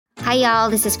Hi, y'all.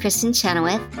 This is Kristen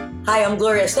Chenoweth. Hi, I'm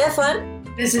Gloria Stefan.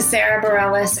 This is Sarah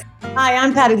Bareilles. Hi,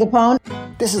 I'm Patty Lapone.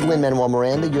 This is Lin-Manuel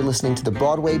Miranda. You're listening to the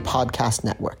Broadway Podcast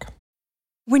Network.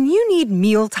 When you need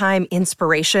mealtime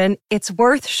inspiration, it's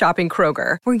worth shopping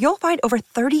Kroger, where you'll find over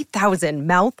 30,000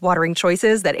 mouth-watering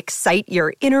choices that excite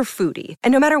your inner foodie.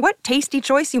 And no matter what tasty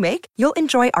choice you make, you'll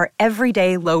enjoy our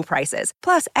everyday low prices,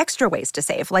 plus extra ways to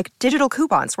save, like digital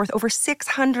coupons worth over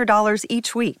 $600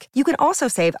 each week. You can also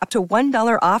save up to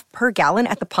 $1 off per gallon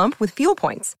at the pump with fuel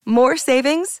points. More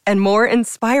savings and more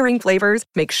inspiring flavors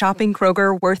make shopping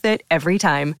Kroger worth it every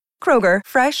time. Kroger,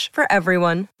 fresh for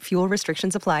everyone. Fuel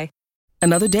restrictions apply.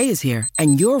 Another day is here,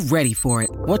 and you're ready for it.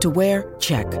 What to wear?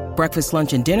 Check. Breakfast,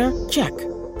 lunch, and dinner? Check.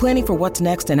 Planning for what's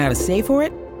next and how to save for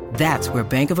it? That's where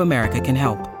Bank of America can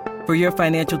help. For your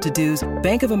financial to-dos,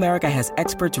 Bank of America has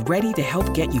experts ready to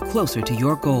help get you closer to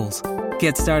your goals.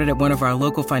 Get started at one of our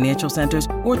local financial centers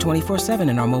or 24/7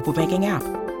 in our mobile banking app.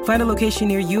 Find a location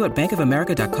near you at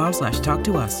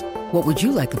bankofamerica.com/talktous. What would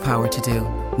you like the power to do?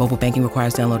 Mobile banking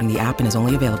requires downloading the app and is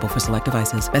only available for select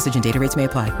devices. Message and data rates may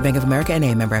apply. Bank of America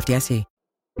N.A., member FDIC.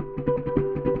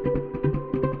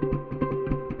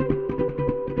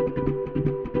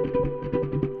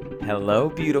 Hello,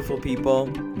 beautiful people.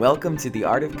 Welcome to The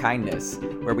Art of Kindness,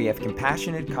 where we have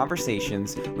compassionate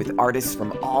conversations with artists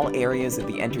from all areas of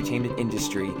the entertainment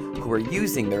industry who are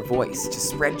using their voice to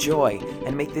spread joy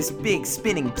and make this big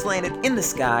spinning planet in the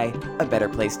sky a better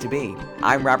place to be.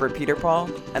 I'm Robert Peter Paul,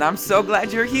 and I'm so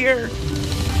glad you're here.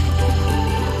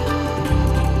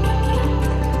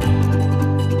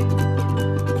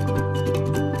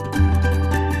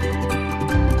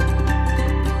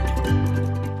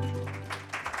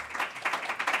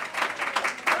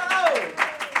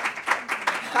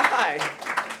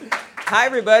 Hi,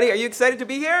 everybody. Are you excited to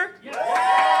be here?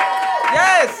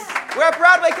 Yes! We're at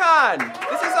BroadwayCon.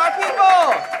 This is our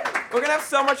people. We're going to have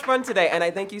so much fun today, and I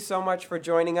thank you so much for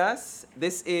joining us.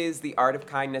 This is the Art of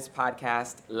Kindness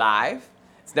podcast live.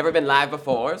 It's never been live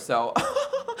before, so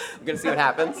we're going to see what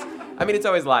happens. I mean, it's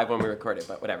always live when we record it,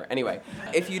 but whatever. Anyway,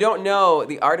 if you don't know,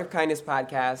 the Art of Kindness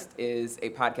podcast is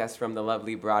a podcast from the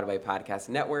lovely Broadway Podcast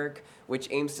Network, which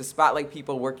aims to spotlight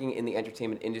people working in the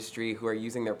entertainment industry who are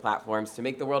using their platforms to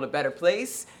make the world a better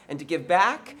place and to give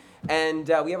back. And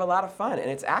we have a lot of fun. And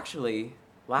it's actually,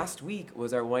 last week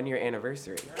was our 1-year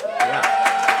anniversary. Yeah.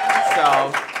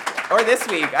 So, or this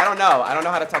week, I don't know. I don't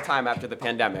know how to tell time after the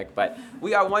pandemic, but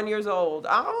we are 1 year old.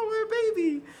 Oh, we're a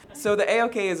baby. So the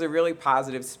AOK is a really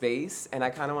positive space, and I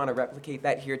kind of want to replicate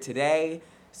that here today.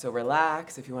 So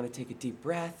relax if you want to take a deep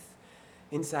breath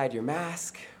inside your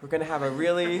mask. We're going to have a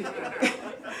really,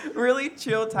 really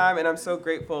chill time, and I'm so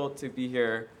grateful to be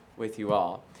here with you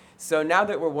all. So now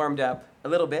that we're warmed up a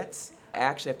little bit, I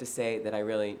actually have to say that I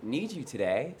really need you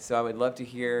today, so I would love to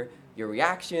hear your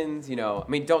reactions. You know, I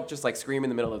mean, don't just like scream in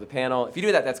the middle of the panel. If you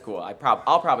do that, that's cool.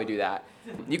 I'll probably do that.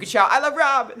 You could shout, "I love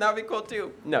Rob," and that would be cool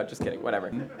too. No, just kidding,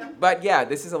 whatever. But yeah,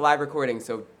 this is a live recording,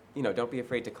 so, you know, don't be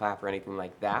afraid to clap or anything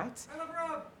like that. I love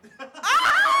Rob!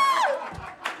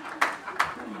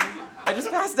 I just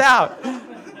passed out.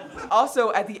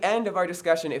 Also, at the end of our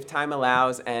discussion, if time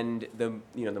allows and the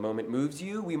moment moves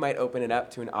you, we might open it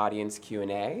up to an audience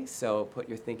Q&A. So put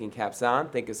your thinking caps on,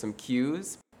 think of some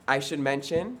cues. I should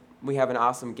mention, we have an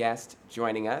awesome guest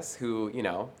joining us who, you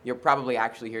know, you're probably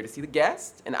actually here to see the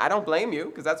guest, and I don't blame you,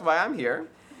 because that's why I'm here.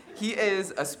 He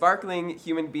is a sparkling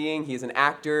human being. He is an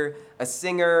actor, a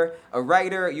singer, a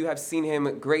writer. You have seen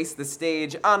him grace the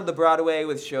stage on the Broadway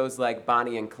with shows like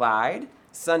Bonnie and Clyde,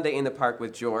 Sunday in the Park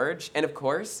with George, and of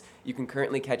course, you can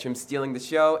currently catch him stealing the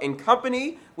show in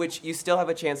Company, which you still have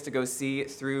a chance to go see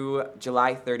through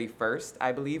July 31st,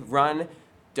 I believe. Run,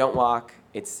 don't walk.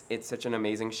 It's such an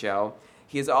amazing show.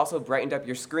 He has also brightened up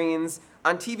your screens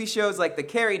on TV shows like The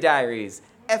Carrie Diaries,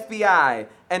 FBI,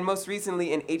 and most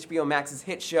recently in HBO Max's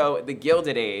hit show, The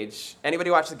Gilded Age. Anybody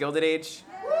watch The Gilded Age?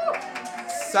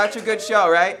 Such a good show,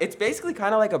 right? It's basically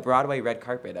kind of like a Broadway red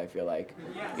carpet, I feel like.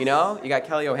 Yes. You know, you got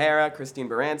Kelly O'Hara, Christine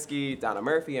Baranski, Donna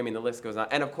Murphy, I mean, the list goes on.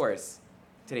 And of course,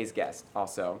 today's guest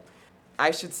also.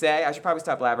 I should probably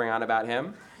stop blabbering on about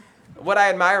him. What I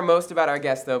admire most about our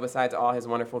guest, though, besides all his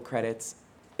wonderful credits,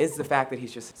 is the fact that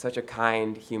he's just such a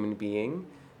kind human being.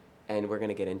 And we're going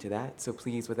to get into that. So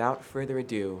please, without further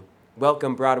ado,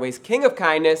 welcome Broadway's King of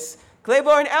Kindness,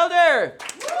 Claybourne Elder!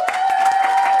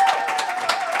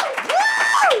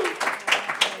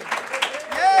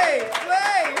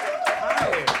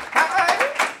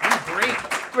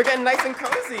 We're getting nice and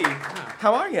cozy. Yeah.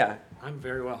 How are you? I'm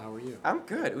very well. How are you? I'm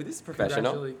good. Ooh, this is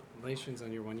professional. Congratulations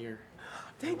on your 1 year.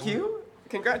 Thank you.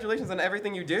 congratulations on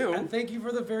everything you do. And thank you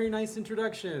for the very nice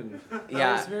introduction. That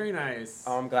was very nice.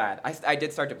 Oh, I'm glad. I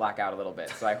did start to black out a little bit,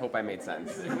 so I hope I made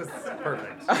sense. It was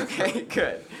perfect. Okay,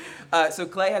 good. So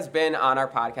Clay has been on our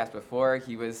podcast before.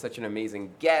 He was such an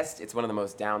amazing guest. It's one of the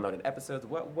most downloaded episodes.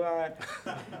 What?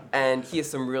 And he has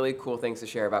some really cool things to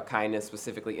share about kindness,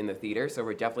 specifically in the theater, so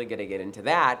we're definitely going to get into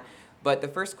that. But the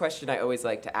first question I always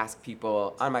like to ask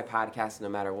people on my podcast, no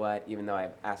matter what, even though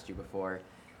I've asked you before,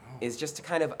 is just to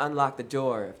kind of unlock the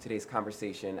door of today's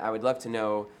conversation. I would love to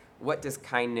know, what does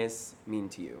kindness mean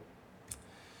to you?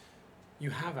 You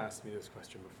have asked me this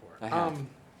question before. I have.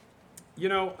 You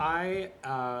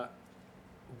know,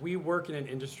 we work in an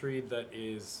industry that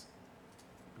is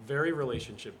very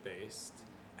relationship-based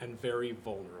and very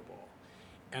vulnerable.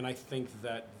 And I think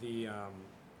that the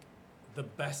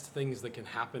best things that can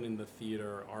happen in the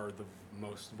theater are the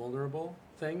most vulnerable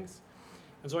things.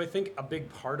 And so I think a big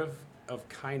part of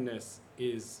kindness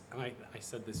is, and I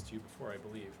said this to you before, I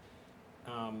believe,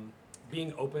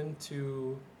 being open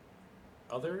to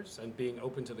others and being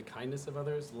open to the kindness of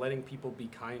others, letting people be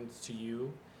kind to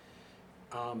you,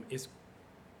 is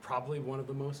probably one of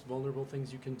the most vulnerable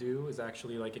things you can do, is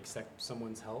actually like accept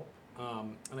someone's help.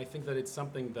 And I think that it's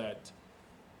something that,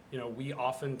 you know, we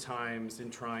oftentimes, in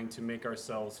trying to make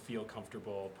ourselves feel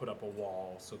comfortable, put up a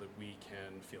wall so that we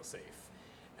can feel safe.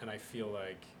 And I feel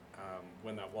like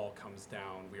when that wall comes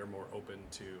down, we are more open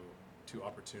to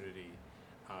opportunity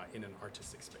in an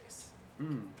artistic space.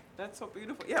 That's so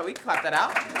beautiful. Yeah, we can clap that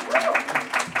out.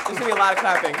 There's going to be a lot of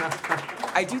clapping.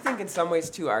 I do think in some ways,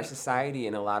 too, our society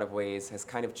in a lot of ways has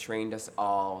kind of trained us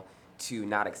all to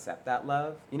not accept that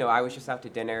love. You know, I was just out to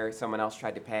dinner, someone else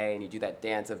tried to pay, and you do that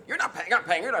dance of, you're not paying, you're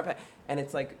not paying. And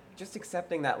it's like, just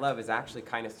accepting that love is actually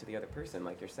kindness to the other person,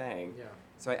 like you're saying. Yeah.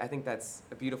 So I think that's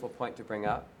a beautiful point to bring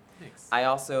up. Thanks. I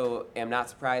also am not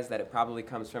surprised that it probably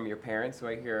comes from your parents, who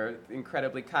I hear are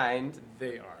incredibly kind,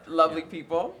 They are. lovely Yeah.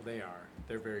 people. They are.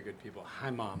 They're very good people. Hi,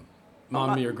 Mom.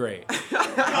 Mom, you're great. They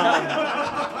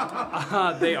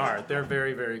are. They're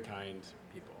very, very kind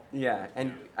people. Yeah,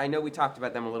 and I know we talked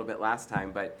about them a little bit last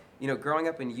time, but, you know, growing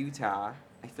up in Utah,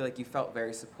 I feel like you felt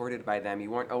very supported by them.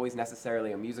 You weren't always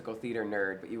necessarily a musical theater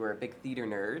nerd, but you were a big theater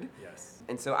nerd. Yes.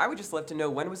 And so I would just love to know,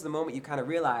 when was the moment you kind of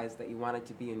realized that you wanted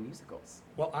to be in musicals?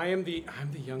 Well, I'm the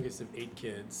youngest of 8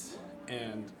 kids,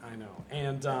 and I know,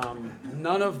 and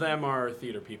none of them are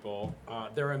theater people.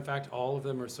 They're, in fact, all of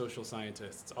them are social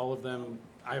scientists. All of them.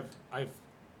 I have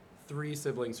 3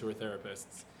 siblings who are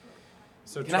therapists.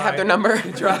 So Can I have their number?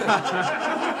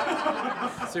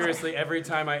 Seriously, every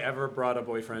time I ever brought a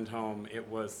boyfriend home, it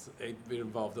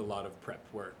involved a lot of prep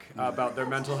work about their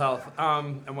mental health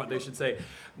and what they should say.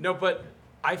 No, but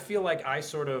I feel like I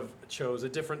sort of chose a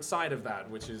different side of that,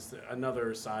 which is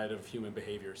another side of human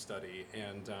behavior study.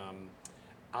 And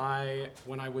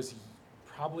when I was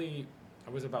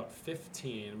about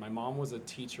 15, my mom was a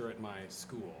teacher at my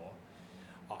school.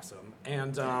 Awesome.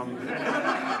 And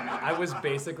I was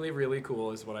basically really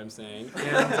cool, is what I'm saying.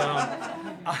 And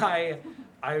I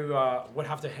would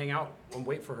have to hang out and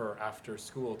wait for her after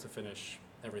school to finish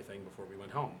everything before we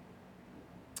went home.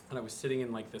 And I was sitting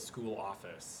in like the school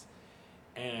office,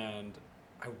 and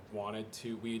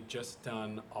we had just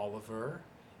done Oliver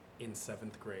in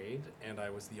 7th grade, and I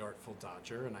was the Artful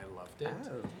Dodger, and I loved it.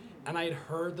 Oh. And I had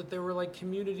heard that there were like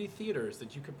community theaters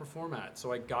that you could perform at.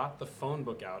 So I got the phone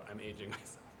book out. I'm aging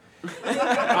myself.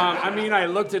 I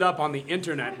looked it up on the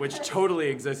internet, which totally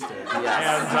existed.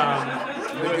 Yes.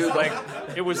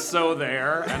 And it was so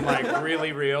there and like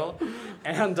really real.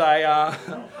 And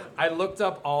I looked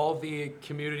up all the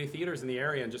community theaters in the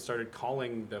area and just started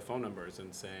calling the phone numbers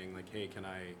and saying like, hey, can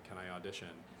I audition?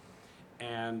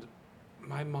 And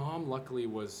my mom luckily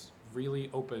was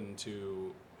really open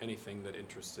to anything that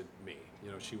interested me. You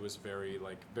know, she was very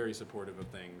supportive of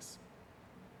things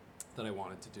that I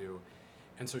wanted to do.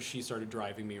 And so she started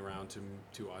driving me around to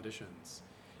auditions.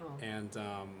 Oh.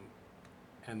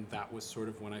 And that was sort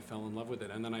of when I fell in love with it.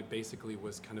 And then I basically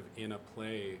was kind of in a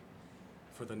play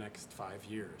for the next 5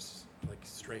 years, like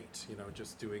straight, you know,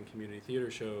 just doing community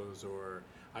theater shows. Or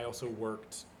I also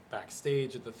worked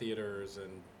backstage at the theaters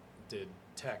and did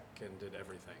tech and did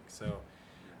everything. So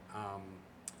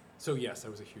yes, I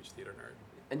was a huge theater nerd.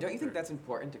 And don't you think that's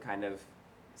important to kind of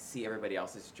see everybody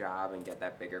else's job and get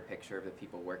that bigger picture of the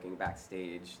people working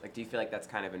backstage? Like, do you feel like that's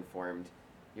kind of informed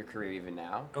your career even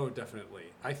now? Oh, definitely.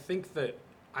 I think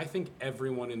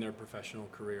everyone in their professional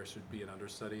career should be an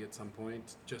understudy at some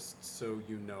point, just so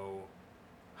you know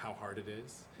how hard it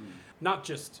is. Not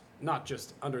just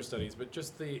understudies, but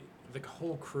just the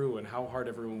whole crew and how hard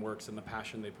everyone works and the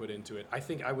passion they put into it. I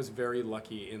think I was very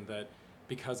lucky in that,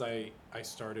 because I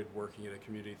started working at a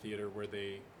community theater where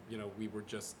they we were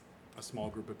just a small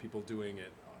group of people doing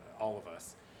it, all of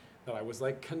us, that I was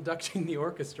like conducting the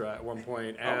orchestra at one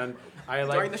point, and I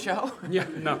like during the show. Yeah,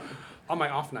 no, on my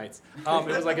off nights. It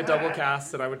was like a double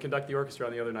cast, and I would conduct the orchestra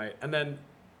on the other night, and then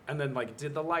like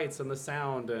did the lights and the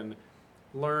sound, and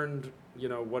learned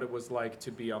what it was like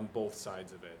to be on both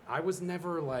sides of it. I was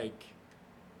never like,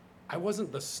 I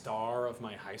wasn't the star of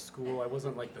my high school. I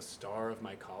wasn't like the star of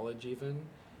my college even.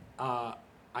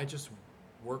 I just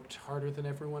worked harder than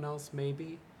everyone else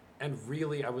maybe. And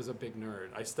really, I was a big nerd.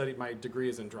 I studied, my degree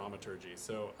is in dramaturgy,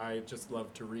 so I just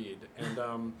love to read.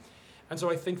 And so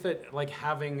I think that like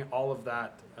having all of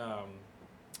that,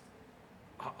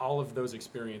 all of those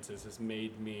experiences has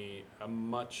made me a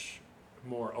much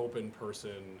more open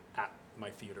person at my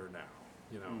theater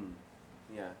now,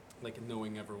 Yeah. Like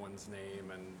knowing everyone's name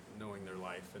and knowing their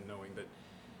life and knowing that,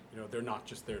 they're not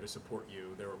just there to support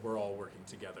you. We're all working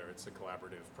together. It's a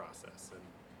collaborative process. And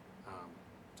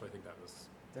so I think that was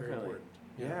very important.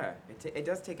 Yeah. It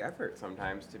does take effort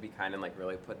sometimes to be kind of like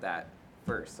really put that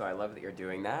first. So I love that you're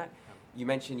doing that. You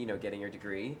mentioned, getting your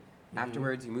degree.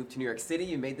 Afterwards, you moved to New York City.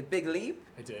 You made the big leap.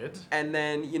 I did. And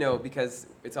then, because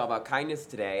it's all about kindness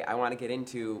today, I want to get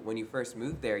into when you first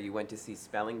moved there, you went to see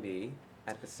Spelling Bee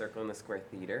at the Circle in the Square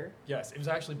Theater. Yes, it was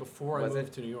actually before I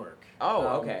moved to New York. Oh,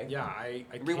 okay. Yeah, I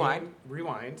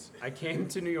Rewind. I came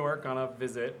to New York on a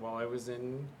visit while I was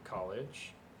in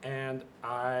college, and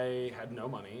I had no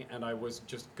money, and I was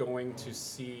just going to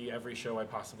see every show I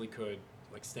possibly could,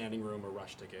 like standing room or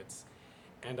rush tickets.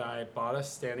 And I bought a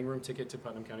standing room ticket to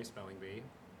Putnam County Spelling Bee,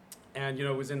 and it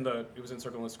was in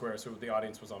Circle in the Square, so the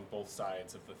audience was on both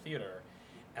sides of the theater,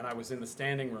 and I was in the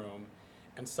standing room,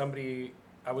 and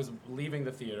I was leaving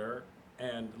the theater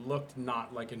and looked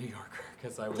not like a New Yorker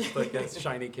because I was like this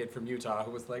shiny kid from Utah who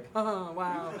was like, oh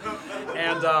wow,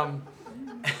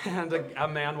 and a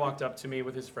man walked up to me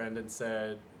with his friend and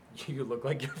said, you look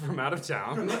like you're from out of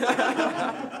town, and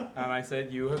I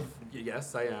said,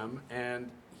 yes I am, and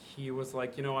he was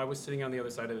like, I was sitting on the other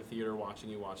side of the theater watching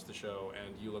you watch the show,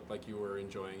 and you looked like you were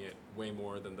enjoying it way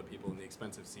more than the people in the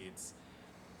expensive seats.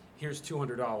 Here's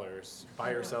 $200.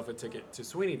 Buy yourself a ticket to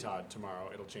Sweeney Todd tomorrow.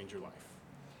 It'll change your life.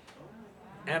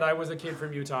 And I was a kid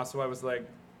from Utah, so I was like,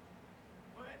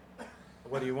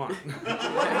 what do you want?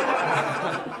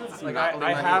 Like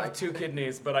I have 2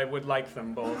 kidneys, but I would like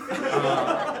them both.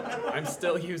 I'm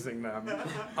still using them.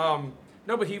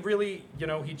 No, but he really,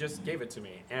 he just gave it to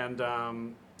me, and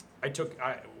I took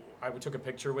a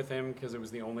picture with him because it was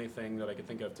the only thing that I could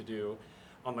think of to do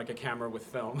on like a camera with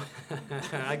film.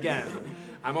 Again,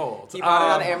 I'm old. You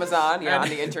bought it on Amazon, on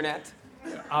the internet.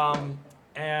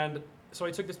 And so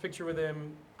I took this picture with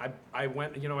him. I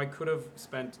went, I could have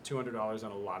spent $200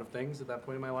 on a lot of things at that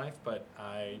point in my life, but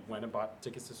I went and bought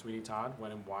tickets to Sweeney Todd,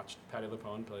 went and watched Patti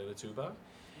LuPone play the tuba,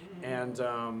 and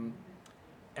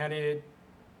it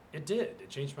did. It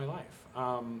changed my life.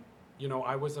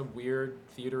 I was a weird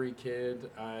theatery kid.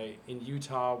 In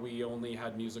Utah, we only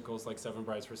had musicals like Seven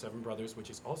Brides for Seven Brothers, which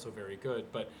is also very good.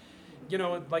 But,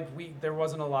 there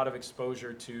wasn't a lot of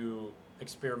exposure to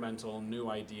experimental,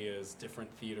 new ideas, different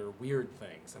theater, weird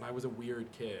things. And I was a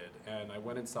weird kid. And I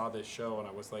went and saw this show, and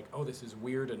I was like, oh, this is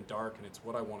weird and dark, and it's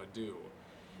what I want to do.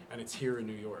 And it's here in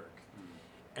New York.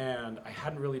 And I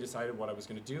hadn't really decided what I was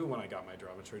going to do when I got my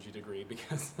dramaturgy degree,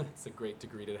 because it's a great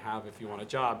degree to have if you want a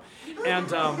job. And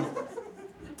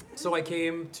so I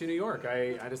came to New York.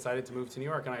 I decided to move to New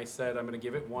York, and I said I'm going to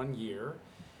give it 1 year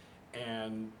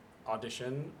and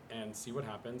audition and see what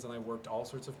happens. And I worked all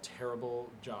sorts of terrible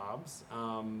jobs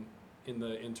in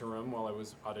the interim while I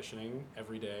was auditioning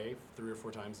every day, 3 or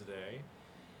 4 times a day.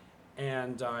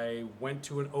 And I went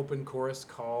to an open chorus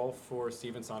call for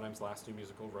Stephen Sondheim's last new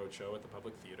musical, Roadshow, at the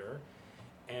Public Theater.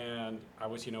 And I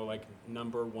was, like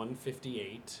number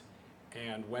 158,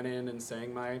 and went in and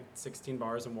sang my 16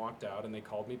 bars and walked out, and they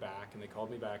called me back, and they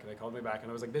called me back, and they called me back, and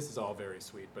I was like, this is all very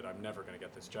sweet, but I'm never going to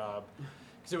get this job.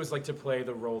 Because it was like to play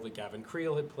the role that Gavin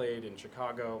Creel had played in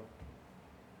Chicago.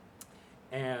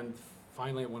 And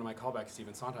finally, at one of my callbacks,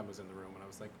 Stephen Sondheim was in the room, and I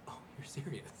was like, oh, you're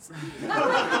serious?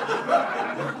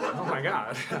 Oh my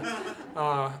God.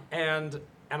 And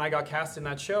I got cast in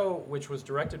that show, which was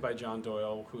directed by John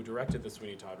Doyle, who directed the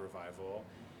Sweeney Todd revival.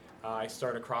 I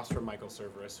starred across from Michael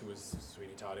Cerveris, who was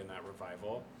Sweeney Todd in that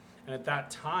revival. And at that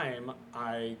time,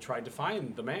 I tried to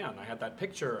find the man. I had that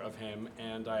picture of him,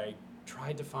 and I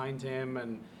tried to find him,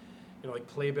 and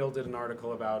Playbill did an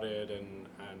article about it, and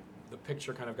the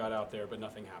picture kind of got out there, but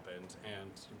nothing happened,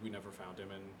 and we never found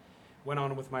him, and went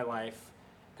on with my life.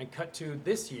 And cut to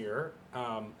this year,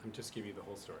 I'm just giving you the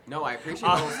whole story. No, I appreciate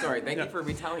the whole story. Thank you for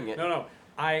retelling it. No.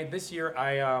 This year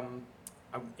I'm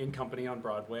in company on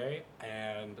Broadway,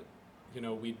 and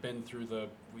we'd been through the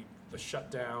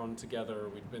shutdown together,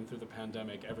 we'd been through the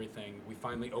pandemic, everything. We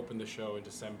finally opened the show in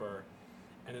December,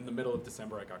 and in the middle of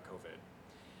December I got COVID.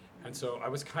 And so I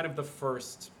was kind of the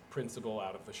first principal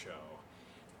out of the show,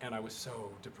 and I was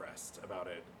so depressed about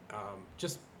it.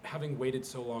 Just having waited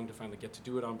so long to finally get to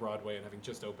do it on Broadway and having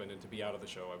just opened and to be out of the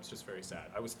show, I was just very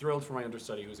sad. I was thrilled for my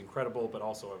understudy, who was incredible, but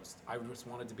also I just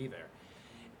wanted to be there.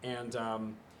 And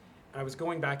I was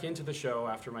going back into the show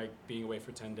after my being away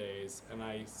for 10 days, and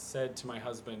I said to my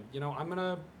husband, I'm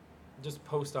gonna just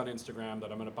post on Instagram that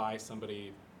I'm gonna buy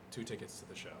somebody 2 tickets to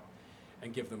the show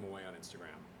and give them away on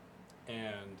Instagram.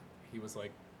 And he was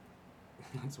like,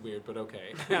 that's weird, but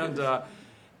okay.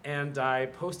 And I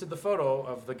posted the photo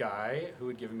of the guy who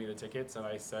had given me the tickets, and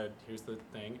I said, here's the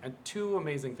thing. And 2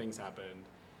 amazing things happened.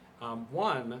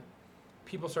 One,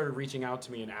 people started reaching out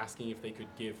to me and asking if they could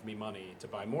give me money to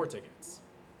buy more tickets.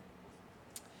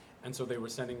 And so they were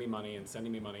sending me money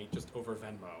just over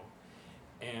Venmo.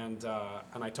 And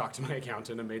I talked to my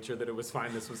accountant and made sure that it was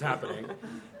fine, this was happening.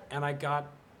 And I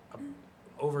got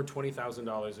over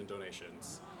 $20,000 in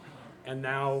donations. And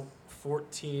now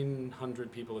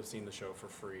 1,400 people have seen the show for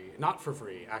free. Not for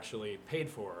free, actually paid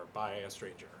for by a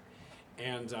stranger.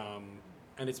 And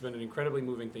it's been an incredibly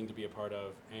moving thing to be a part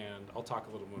of, and I'll talk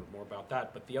a little more about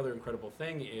that. But the other incredible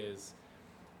thing is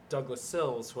Douglas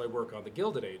Sills, who I work on The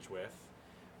Gilded Age with,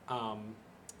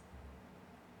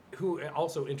 who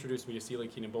also introduced me to Celia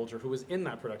Keenan-Bolger, who was in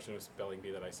that production of Spelling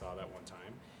Bee that I saw that one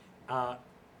time,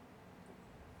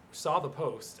 saw the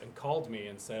post and called me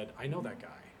and said, I know that guy.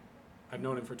 I've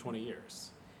known him for 20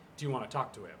 years. Do you want to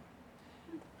talk to him?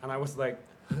 And I was like,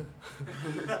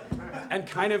 and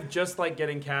kind of just like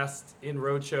getting cast in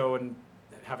Roadshow and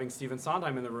having Stephen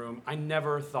Sondheim in the room, I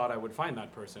never thought I would find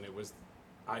that person.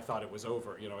 I thought it was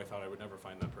over. I thought I would never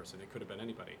find that person. It could have been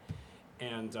anybody.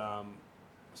 And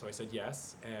so I said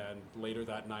yes, and later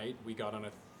that night we got on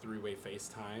a 3-way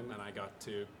FaceTime, and I got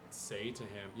to say to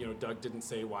him, Doug didn't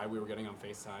say why we were getting on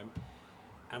FaceTime,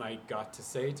 and I got to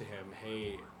say to him,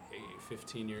 hey,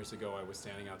 15 years ago I was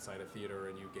standing outside a theater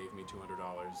and you gave me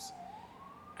 $200.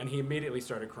 And he immediately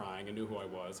started crying and knew who I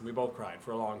was, and we both cried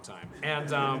for a long time.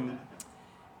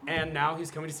 And now he's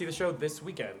coming to see the show this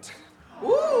weekend.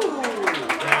 Woo!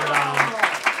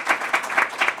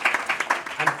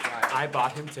 And I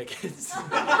bought him tickets,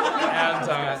 and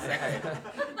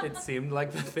it seemed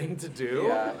like the thing to do.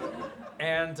 Yeah.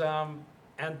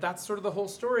 And that's sort of the whole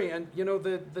story. And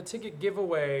the ticket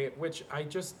giveaway, which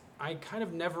I kind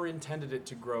of never intended it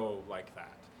to grow like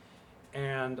that.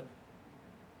 And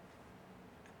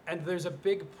there's a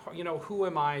big, who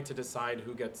am I to decide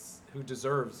who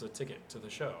deserves a ticket to the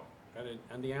show?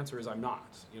 And the answer is I'm not,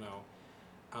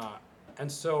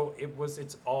 and so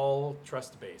it's all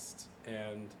trust-based.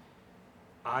 And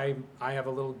I have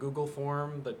a little Google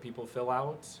form that people fill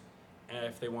out, and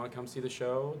if they want to come see the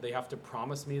show, they have to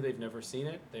promise me they've never seen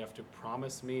it. They have to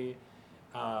promise me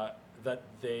that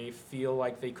they feel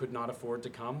like they could not afford to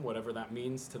come, whatever that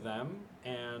means to them,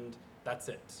 and that's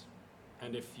it.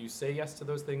 And if you say yes to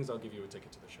those things, I'll give you a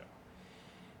ticket to the show.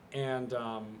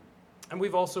 And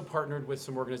we've also partnered with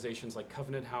some organizations like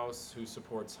Covenant House, who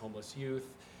supports homeless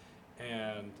youth,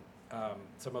 and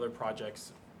some other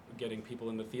projects getting people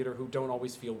in the theater who don't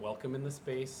always feel welcome in the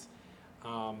space,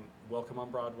 welcome on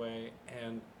Broadway.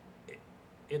 And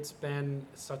it's been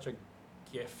such a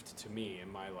gift to me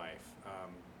in my life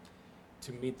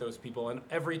to meet those people. And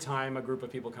every time a group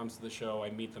of people comes to the show,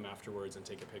 I meet them afterwards and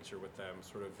take a picture with them,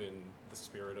 sort of in the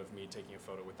spirit of me taking a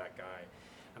photo with that guy.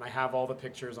 And I have all the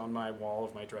pictures on my wall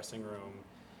of my dressing room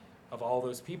of all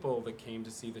those people that came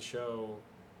to see the show.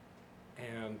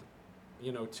 And,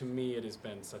 to me, it has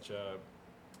been such a,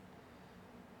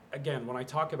 again, when I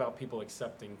talk about people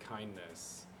accepting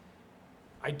kindness,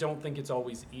 I don't think it's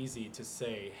always easy to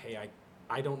say, hey,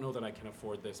 I don't know that I can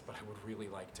afford this, but I would really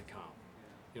like to come.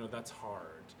 That's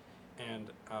hard. And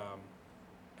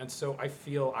so I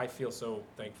feel so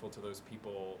thankful to those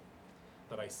people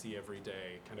that I see every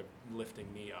day, kind of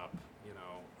lifting me up,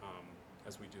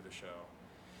 as we do the show.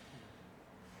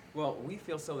 Well, we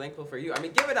feel so thankful for you. I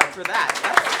mean, give it up for that.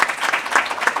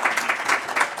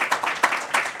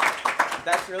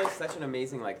 That's really such an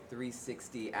amazing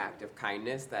 360 act of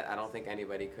kindness that I don't think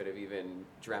anybody could have even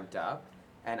dreamt up.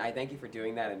 And I thank you for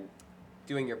doing that and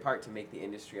doing your part to make the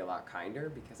industry a lot kinder,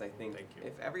 because I think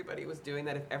if everybody was doing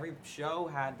that, if every show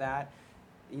had that,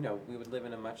 we would live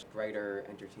in a much brighter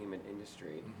entertainment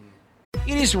industry. Mm-hmm.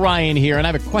 It is Ryan here, and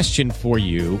I have a question for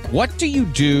you. What do you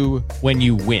do when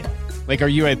you win? Are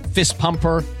you a fist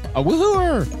pumper? A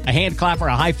woohooer, a hand clapper,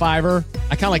 a high fiver.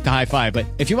 I kind of like the high five, but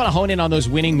if you want to hone in on those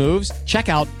winning moves, check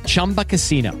out Chumba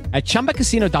Casino. At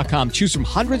ChumbaCasino.com, choose from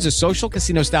hundreds of social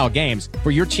casino style games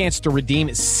for your chance to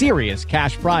redeem serious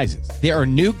cash prizes. There are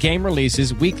new game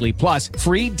releases weekly, plus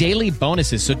free daily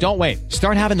bonuses. So don't wait.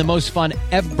 Start having the most fun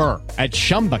ever at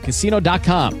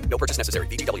ChumbaCasino.com. No purchase necessary.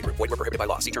 VGW Group. Void where prohibited by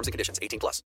law. See terms and conditions.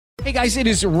 18+. Hey guys, it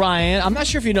is Ryan. I'm not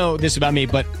sure if you know this about me,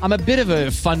 but I'm a bit of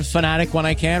a fun fanatic when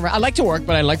I can. I like to work,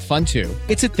 but I like fun too.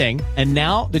 It's a thing. And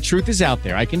now the truth is out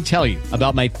there. I can tell you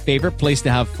about my favorite place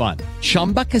to have fun.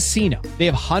 Chumba Casino. They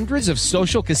have hundreds of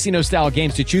social casino style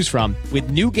games to choose from with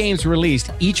new games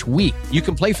released each week. You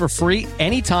can play for free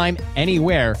anytime,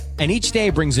 anywhere. And each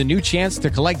day brings a new chance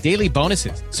to collect daily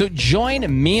bonuses. So join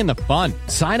me in the fun.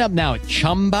 Sign up now at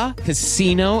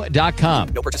ChumbaCasino.com.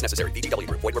 No purchase necessary. VGW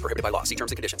Group. Void where prohibited by law. See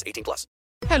terms and conditions. 18+.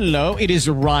 Hello, it is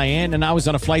Ryan, and I was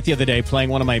on a flight the other day playing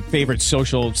one of my favorite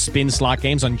social spin slot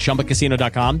games on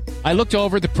ChumbaCasino.com. I looked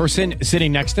over at the person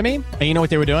sitting next to me, and you know what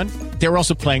they were doing? They were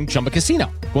also playing Chumba Casino.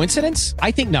 Coincidence?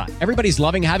 I think not. Everybody's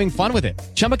loving having fun with it.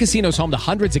 Chumba Casino is home to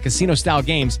hundreds of casino-style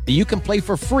games that you can play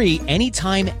for free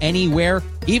anytime, anywhere,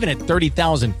 even at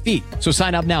 30,000 feet. So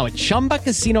sign up now at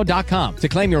ChumbaCasino.com to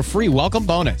claim your free welcome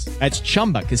bonus. That's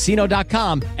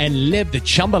ChumbaCasino.com and live the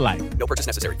Chumba life. No purchase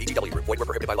necessary. VGW Group. Void where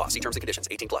prohibited by law. See terms and conditions.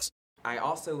 18+. I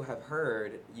also have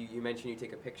heard, you mentioned you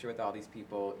take a picture with all these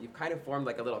people. You've kind of formed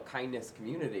like a little kindness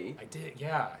community. I did,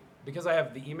 yeah. Because I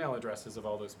have the email addresses of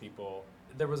all those people.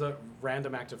 There was a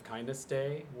random act of kindness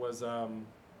day was a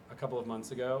couple of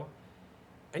months ago.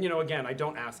 And again, I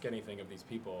don't ask anything of these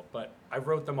people, but I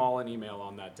wrote them all an email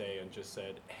on that day and just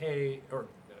said, hey, or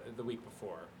the week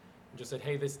before, just said,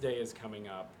 hey, this day is coming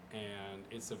up and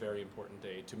it's a very important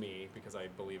day to me because I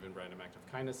believe in random act of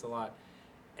kindness a lot.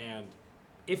 And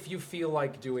if you feel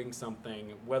like doing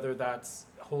something, whether that's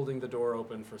holding the door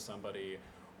open for somebody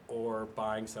or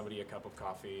buying somebody a cup of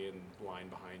coffee in line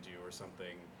behind you or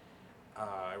something,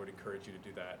 I would encourage you to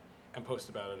do that and post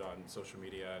about it on social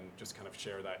media and just kind of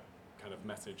share that kind of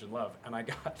message and love. And I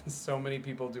got so many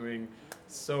people doing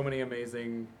so many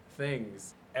amazing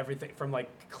things. Everything from like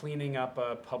cleaning up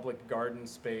a public garden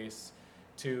space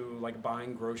to like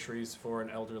buying groceries for an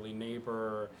elderly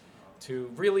neighbor to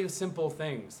really simple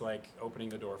things like opening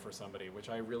the door for somebody, which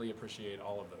I really appreciate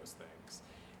all of those things.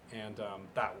 And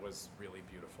that was really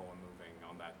beautiful and moving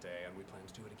on that day, and we plan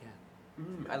to do it again.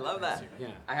 I love that. Yeah.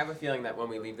 I have a feeling that when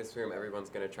we leave this room, everyone's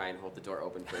going to try and hold the door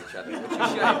open for each other, which you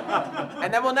should.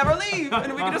 And then we'll never leave,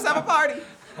 and we can just have a party.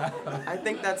 I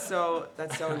think that's so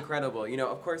incredible.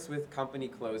 Of course, with company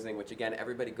closing, which again,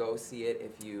 everybody go see it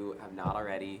if you have not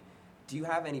already. Do you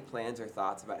have any plans or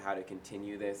thoughts about how to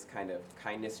continue this kind of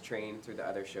kindness train through the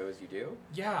other shows you do?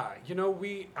 Yeah,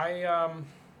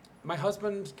 my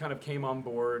husband kind of came on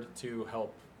board to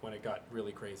help when it got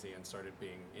really crazy and started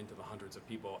being into the hundreds of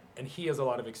people. And he has a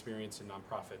lot of experience in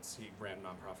nonprofits. He ran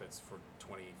nonprofits for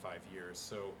 25 years,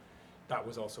 so that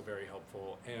was also very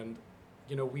helpful. And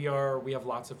we have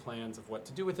lots of plans of what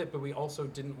to do with it, but we also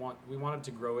we wanted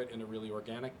to grow it in a really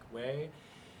organic way.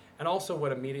 And also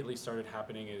what immediately started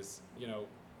happening is,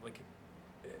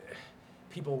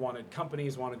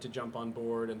 companies wanted to jump on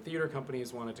board, and theater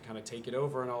companies wanted to kind of take it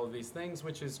over and all of these things,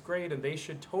 which is great, and they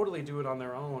should totally do it on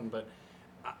their own, but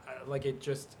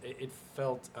it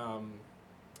felt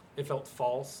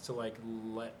false to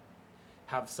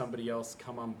have somebody else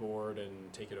come on board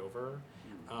and take it over,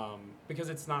 because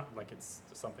it's not like it's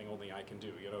something only I can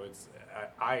do.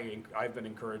 I've been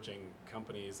encouraging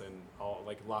companies and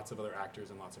lots of other actors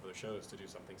and lots of other shows to do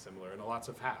something similar, and lots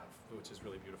have, which is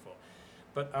really beautiful.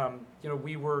 But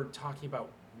we were talking about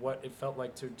what it felt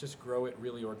like to just grow it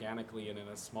really organically and in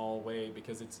a small way,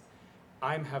 because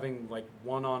I'm having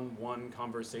one-on-one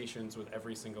conversations with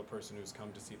every single person who's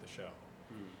come to see the show.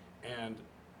 And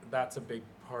that's a big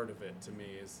part of it to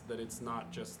me, is that it's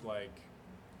not just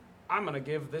I'm going to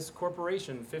give this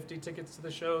corporation 50 tickets to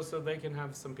the show so they can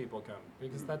have some people come,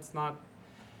 because that's not,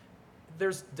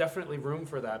 there's definitely room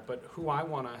for that, but who I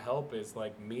want to help is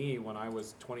me when I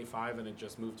was 25 and had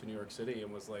just moved to New York City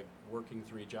and was working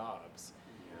 3 jobs,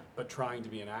 but trying to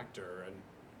be an actor, and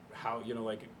how,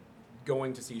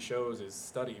 going to see shows is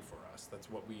study for us. That's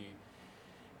what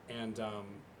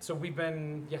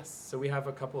so we have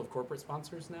a couple of corporate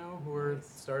sponsors now who are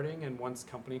starting, and once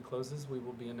company closes, we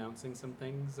will be announcing some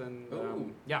things, and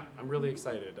I'm really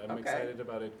excited. I'm excited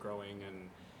about it growing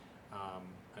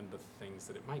and the things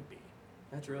that it might be.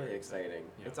 That's really exciting.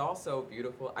 Yeah. It's also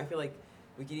beautiful. I feel like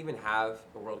we could even have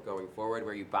a world going forward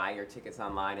where you buy your tickets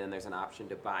online and then there's an option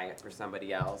to buy it for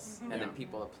somebody else, and then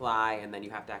people apply, and then you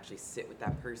have to actually sit with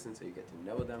that person so you get to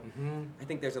know them. I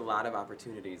think there's a lot of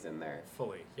opportunities in there.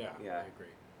 Fully, yeah. I agree.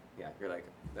 Yeah, you're like,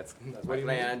 that's What my do you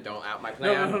plan. mean? Don't out my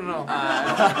plan. No.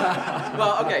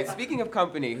 Well, okay. Speaking of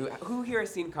Company, who here has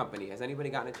seen Company? Has anybody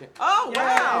gotten a chance? Oh,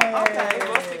 wow. Okay,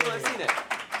 most people have seen it.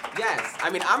 Yes. I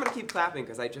mean, I'm gonna keep clapping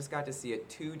because I just got to see it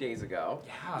 2 days ago.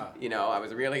 Yeah. You know, I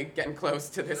was really getting close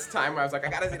to this time where I was like, I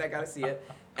gotta see it.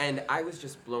 And I was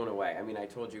just blown away. I mean, I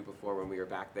told you before when we were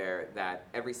back there that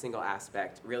every single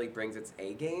aspect really brings its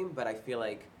A game, but I feel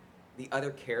like the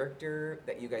other character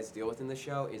that you guys deal with in the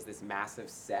show is this massive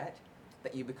set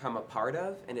that you become a part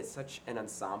of, and it's such an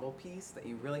ensemble piece that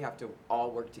you really have to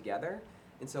all work together.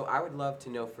 And so I would love to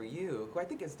know for you, who I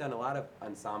think has done a lot of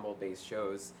ensemble-based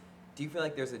shows, do you feel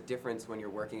like there's a difference when you're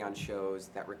working on shows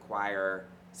that require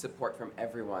support from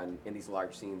everyone in these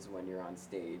large scenes when you're on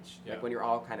stage? Yeah. Like when you're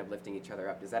all kind of lifting each other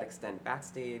up, does that extend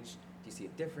backstage? Do you see a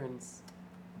difference?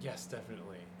 Yes,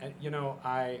 definitely. And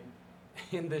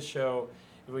in this show,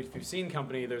 if you've seen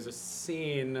Company, there's a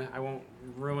scene, I won't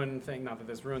ruin thing, not that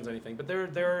this ruins anything, but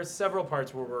there are several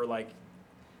parts where we're like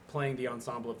playing the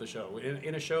ensemble of the show,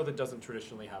 in a show that doesn't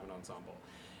traditionally have an ensemble.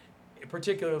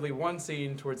 Particularly one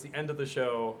scene towards the end of the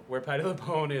show where Patti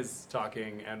LuPone is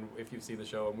talking, and if you've seen the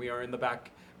show, and we are in the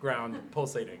background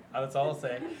pulsating. That's all I'll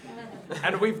say.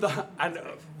 And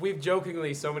we've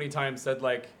jokingly so many times said,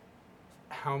 like,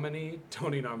 how many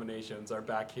Tony nominations are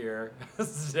back here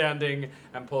standing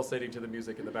and pulsating to the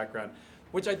music in the background,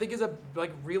 which I think is a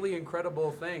really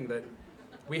incredible thing that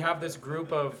we have this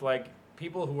group of like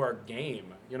people who are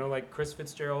game, like Chris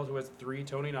Fitzgerald, who has 3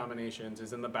 Tony nominations,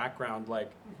 is in the background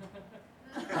like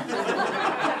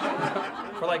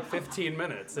for like 15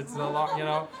 minutes. It's a lot,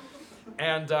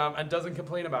 and doesn't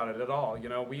complain about it at all.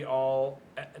 We all,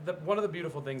 one of the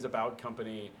beautiful things about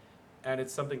Company, and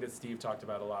it's something that Steve talked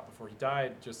about a lot before he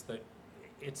died, just that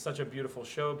it's such a beautiful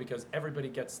show because everybody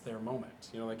gets their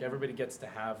moment. Like everybody gets to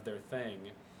have their thing.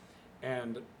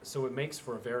 And so it makes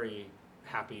for a very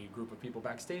happy group of people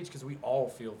backstage because we all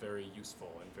feel very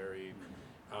useful and very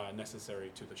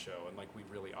necessary to the show, and like we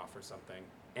really offer something.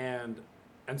 And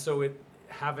so it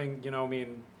having,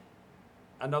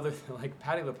 another like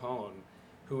Patti LuPone,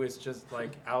 who is just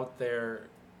like out there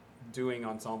doing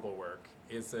ensemble work,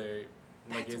 is a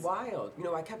That's wild.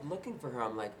 I kept looking for her.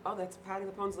 I'm like, oh, that's Patti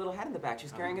LuPone's little head in the back.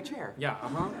 She's carrying a chair. Yeah,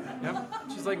 Yep.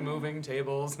 She's like moving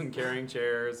tables and carrying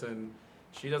chairs, and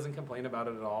she doesn't complain about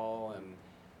it at all. And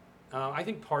I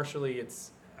think partially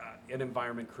it's an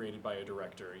environment created by a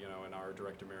director, and our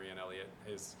director, Marianne Elliott,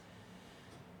 is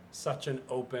such an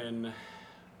open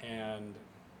and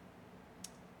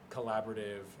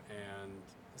collaborative and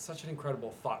such an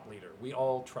incredible thought leader. We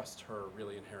all trust her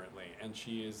really inherently, and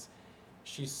she's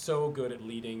so good at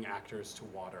leading actors to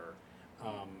water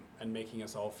and making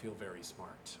us all feel very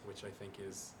smart, which I think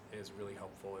is really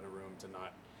helpful in a room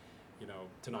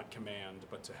to not command,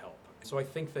 but to help. So I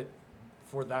think that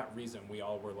for that reason, we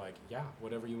all were like, yeah,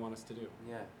 whatever you want us to do.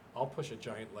 Yeah. I'll push a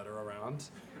giant letter around.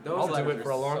 Those I'll do it for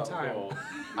a long time. Cool.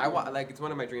 It's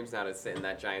one of my dreams now to sit in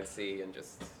that giant sea and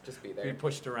just be there. Be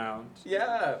pushed around.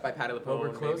 Yeah, by Patti LuPone. Well, we're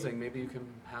closing. Maybe you can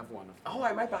have one. Oh,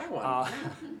 I might buy one.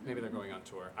 Maybe they're going on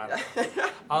tour. I don't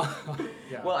know.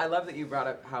 Yeah. Well, I love that you brought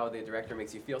up how the director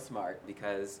makes you feel smart,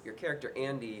 because your character,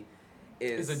 Andy,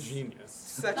 is a genius.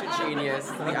 Such a genius.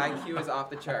 The IQ is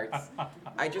off the charts.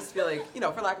 I just feel like,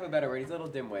 for lack of a better word, he's a little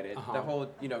dim-witted. The whole,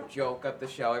 joke of the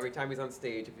show every time he's on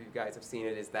stage, if you guys have seen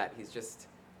it, is that he's just,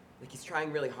 he's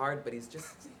trying really hard, but he's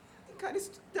just kind of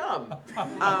dumb.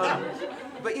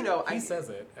 But, he says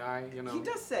it. He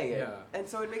does say it. Yeah. And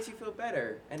so it makes you feel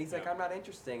better. And he's like, Yeah. I'm not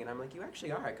interesting. And I'm like, you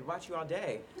actually are. I could watch you all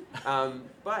day.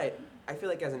 But I feel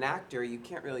like as an actor, you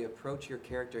can't really approach your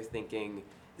character thinking,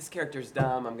 this character's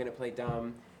dumb, I'm going to play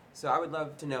dumb. So I would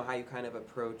love to know how you kind of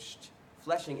approached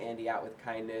fleshing Andy out with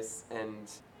kindness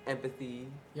and empathy.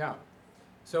 Yeah.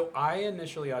 So I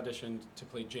initially auditioned to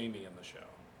play Jamie in the show.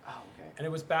 Oh, okay. And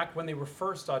it was back when they were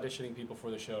first auditioning people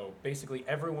for the show. Basically,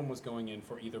 everyone was going in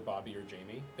for either Bobby or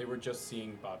Jamie. They were just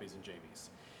seeing Bobbies and Jamies.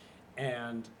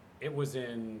 And it was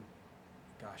in,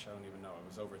 gosh, I don't even know, it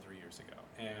was over 3 years ago.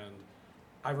 And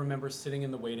I remember sitting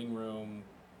in the waiting room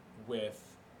with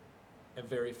a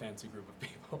very fancy group of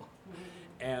people.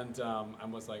 And I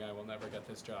was like, I will never get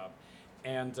this job.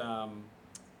 And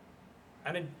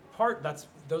in part,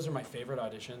 those are my favorite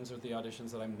auditions, or the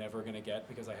auditions that I'm never going to get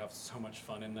because I have so much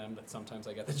fun in them that sometimes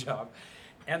I get the job.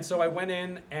 And so I went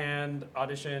in and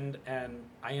auditioned, and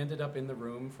I ended up in the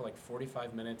room for like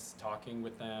 45 minutes talking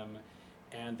with them,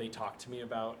 and they talked to me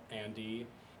about Andy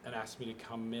and asked me to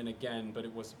come in again, but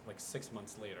it was like 6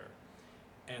 months later.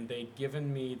 And they'd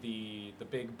given me the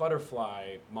big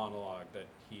butterfly monologue that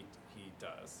he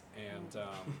does, and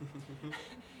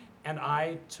and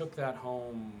I took that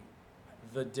home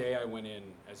the day I went in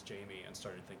as Jamie and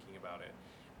started thinking about it.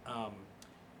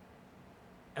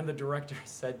 And the director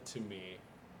said to me,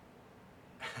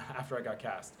 after I got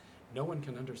cast, "No one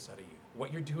can understudy you.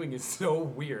 What you're doing is so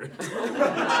weird."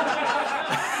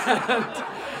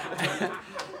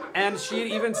 And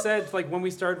she even said, like, when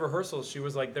we started rehearsals, she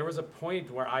was like, there was a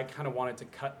point where I kind of wanted to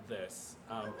cut this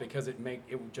because it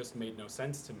just made no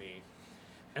sense to me.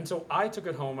 And so I took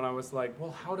it home and I was like,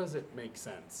 well, how does it make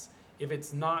sense if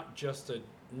it's not just a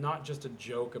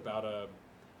joke about a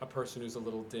person who's a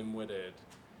little dim-witted?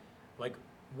 Like,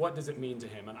 what does it mean to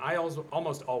him? And I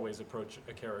almost always approach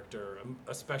a character,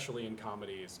 especially in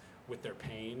comedies, with their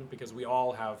pain, because we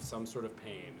all have some sort of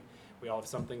pain. We all have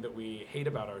something that we hate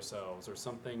about ourselves, or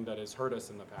something that has hurt us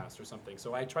in the past, or something.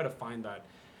 So I try to find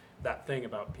that thing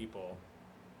about people.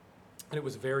 And it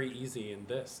was very easy in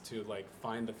this to like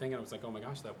find the thing, and I was like, oh my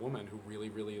gosh, that woman who really,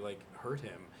 really like hurt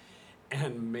him,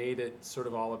 and made it sort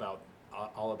of all about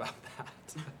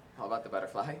that. All about the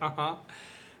butterfly. Uh-huh.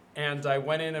 And I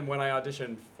went in, and when I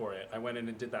auditioned for it, I went in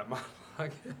and did that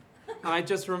monologue. And I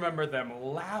just remember them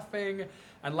laughing,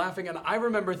 and I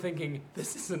remember thinking,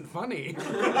 this isn't funny.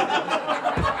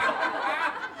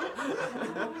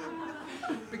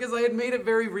 Because I had made it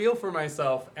very real for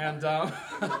myself, and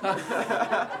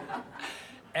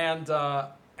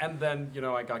and then, you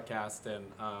know, I got cast,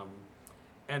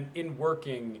 and in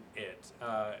working it,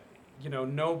 you know,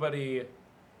 nobody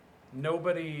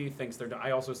thinks they're dumb.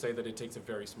 I also say that it takes a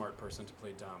very smart person to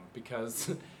play dumb, because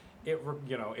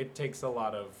it takes a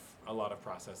lot of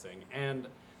processing. And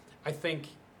I think,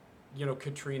 you know,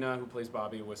 Katrina, who plays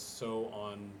Bobby, was so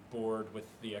on board with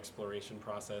the exploration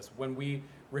process. When we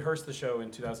rehearsed the show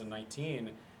in 2019,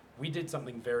 we did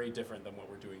something very different than what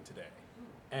we're doing today.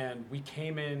 And we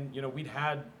came in, you know,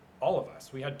 all of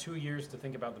us, we had 2 years to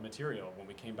think about the material when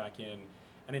we came back in.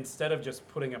 And instead of just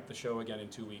putting up the show again in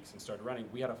 2 weeks and started running,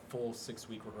 we had a full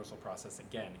 6-week rehearsal process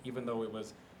again, even though it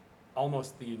was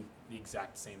almost the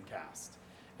exact same cast.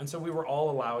 And so we were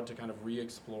all allowed to kind of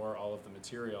re-explore all of the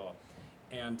material,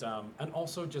 and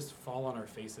also just fall on our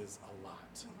faces a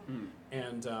lot.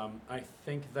 And I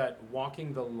think that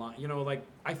walking the line, you know, like,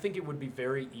 I think it would be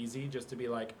very easy just to be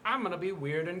like, I'm gonna be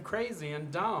weird and crazy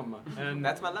and dumb, and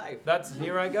that's my life.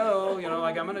 Here I go, you know,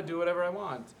 like, I'm gonna do whatever I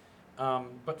want.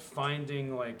 But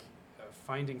finding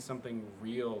something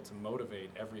real to motivate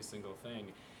every single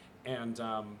thing, and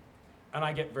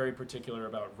I get very particular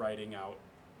about writing out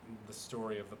the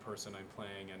story of the person I'm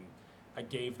playing, and I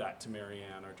gave that to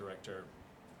Marianne, our director,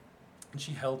 and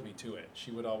she held me to it.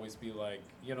 She would always be like,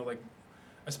 you know, like,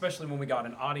 especially when we got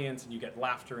an audience and you get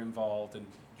laughter involved, and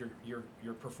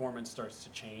your performance starts to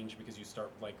change because you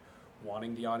start like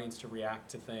wanting the audience to react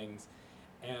to things,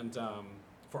 and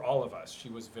for all of us, she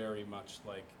was very much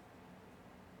like,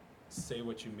 say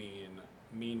what you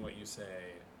mean what you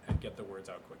say, and get the words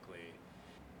out quickly.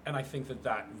 And I think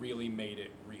that really made it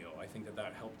real. I think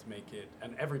that helped make it,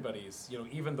 and everybody's, you know,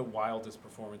 even the wildest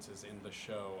performances in the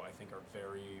show, I think, are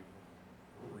very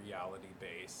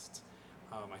reality-based.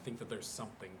 I think that there's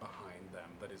something behind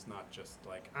them that is not just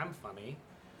like, I'm funny.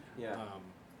 Yeah.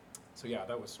 So yeah,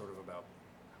 that was sort of about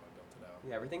how I built it out.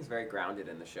 Yeah, everything's very grounded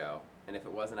in the show. And if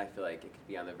it wasn't, I feel like it could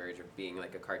be on the verge of being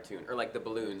like a cartoon, or like the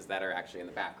balloons that are actually in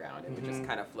the background. It would just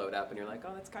kind of float up, and you're like,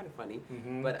 oh, that's kind of funny.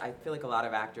 But I feel like a lot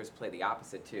of actors play the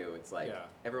opposite too. It's like,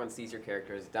 everyone sees your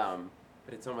character as dumb,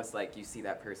 but it's almost like you see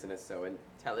that person as so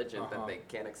intelligent that they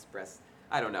can't express,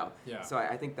 I don't know. Yeah. So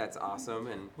I think that's awesome.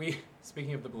 And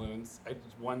speaking of the balloons,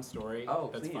 one story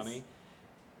that's please. funny.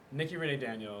 Nikki Renee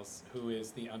Daniels, who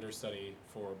is the understudy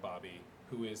for Bobby,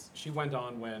 she went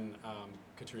on when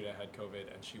Katrina had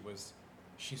COVID, and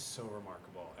she's so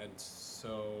remarkable and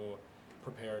so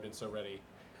prepared and so ready.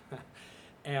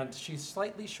 And she's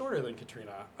slightly shorter than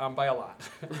Katrina, by a lot.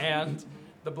 And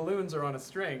the balloons are on a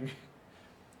string,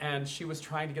 and she was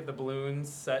trying to get the balloons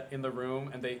set in the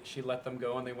room, and she let them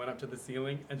go, and they went up to the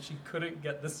ceiling, and she couldn't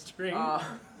get the string.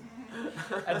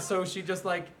 And so she was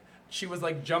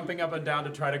like jumping up and down to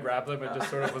try to grab them, and just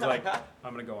sort of was like,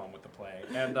 I'm gonna go on with the play.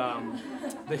 And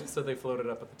so they floated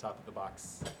up at the top of the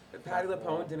box. Patti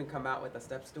LuPone didn't come out with a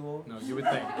step stool. No, you would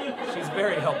think. She's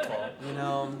very helpful. You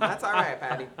know, that's all right,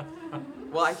 Patti.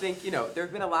 Well, I think, you know, there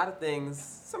have been a lot of things,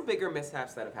 some bigger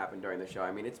mishaps that have happened during the show.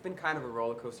 I mean, it's been kind of a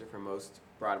roller coaster for most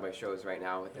Broadway shows right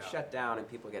now, with the shutdown and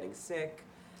people getting sick.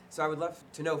 So I would love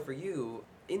to know, for you,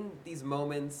 in these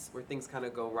moments where things kind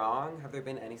of go wrong, have there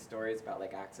been any stories about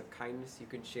like acts of kindness you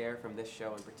could share from this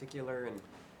show in particular, and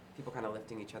people kind of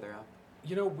lifting each other up?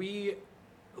 You know, we,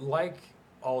 like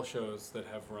all shows that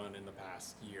have run in the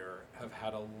past year, have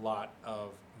had a lot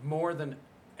of, more than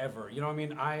ever. You know, I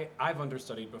mean, I've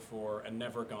understudied before and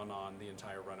never gone on the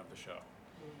entire run of the show.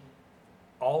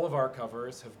 all of our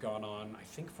covers have gone on, I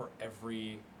think, for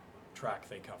every track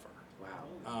they cover.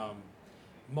 Wow.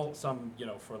 Some,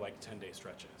 for like 10-day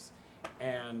stretches.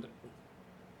 And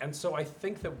so I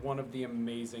think that one of the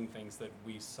amazing things that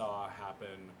we saw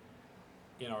happen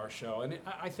in our show, and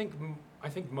I think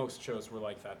most shows were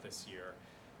like that this year,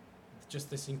 just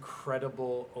this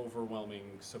incredible, overwhelming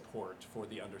support for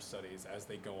the understudies as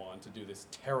they go on to do this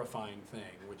terrifying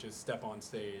thing, which is step on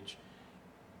stage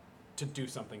to do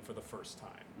something for the first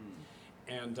time.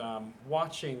 And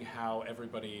watching how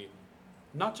everybody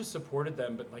not just supported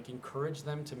them, but like encouraged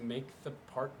them to make the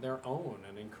part their own,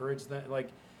 and encourage them,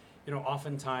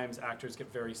 oftentimes actors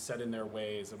get very set in their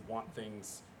ways and want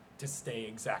things to stay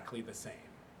exactly the same,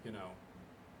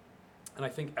 And I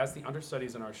think as the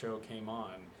understudies in our show came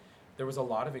on, there was a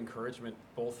lot of encouragement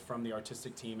both from the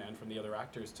artistic team and from the other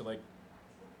actors to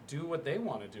do what they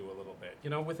want to do a little bit,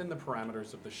 within the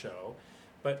parameters of the show.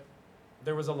 But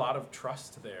there was a lot of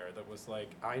trust there that was like,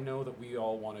 I know that we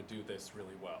all want to do this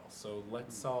really well, so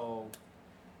let's all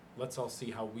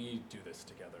see how we do this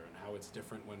together and how it's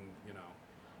different when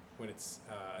it's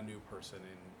a new person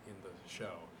in the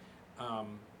show.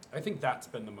 I think that's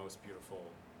been the most beautiful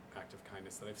act of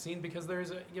kindness that I've seen, because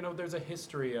there's a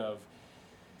history of,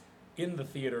 in the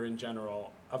theater in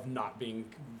general, of not being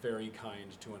very kind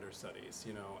to understudies,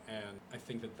 and I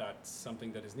think that that's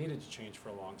something that has needed to change for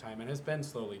a long time and has been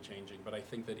slowly changing. But I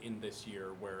think that in this year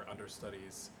where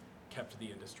understudies kept the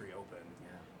industry open,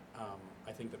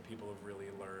 I think that people have really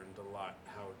learned a lot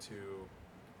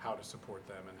how to support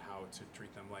them and how to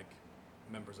treat them like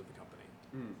members of the company.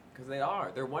 Because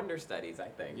they're wonder studies, I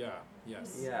think. Yeah,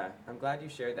 yes. Yeah, I'm glad you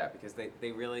shared that, because they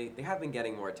have been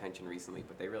getting more attention recently,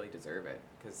 but they really deserve it,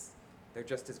 because they're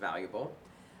just as valuable.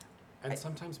 And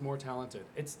sometimes more talented.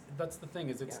 That's the thing,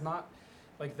 is it's not,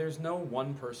 like, there's no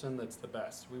one person that's the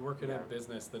best. We work in a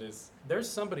business that there's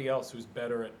somebody else who's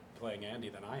better at playing Andy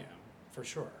than I am, for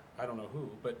sure. I don't know who,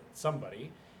 but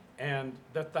somebody. And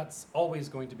that's always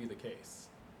going to be the case.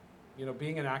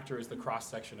 Being an actor is the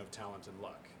cross-section of talent and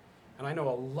luck. And I know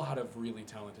a lot of really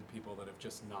talented people that have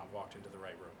just not walked into the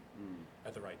right room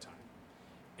at the right time.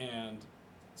 And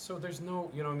so there's no,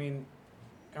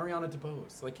 Ariana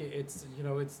DeBose, it's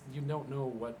you don't know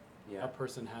what a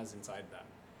person has inside them.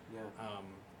 Yeah.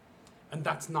 And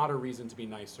that's not a reason to be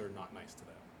nice or not nice to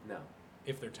them. No.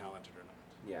 If they're talented or not.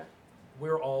 Yeah.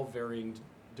 We're all varying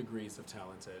degrees of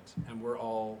talented, and we're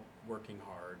all working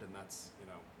hard, and that's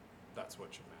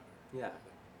what should matter. Yeah.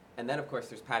 And then, of course,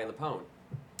 there's Patti LuPone.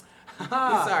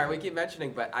 Sorry, we keep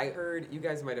mentioning, but I heard, you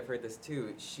guys might have heard this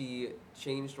too, she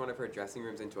changed one of her dressing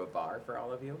rooms into a bar for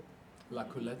all of you. La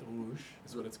Coulette Rouge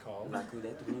is what it's called. La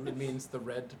Coulette Rouge. It means the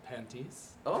red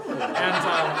panties. Oh.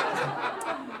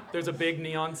 And there's a big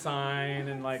neon sign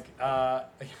and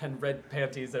and red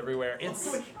panties everywhere.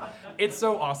 It's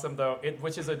so awesome though,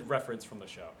 which is a reference from the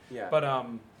show. Yeah. But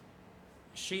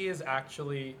she is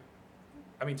actually,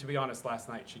 to be honest, last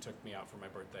night she took me out for my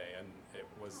birthday, and it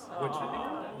was,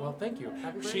 well, thank you.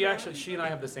 She and I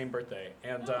have the same birthday,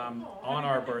 and on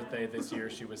our birthday this year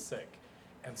she was sick.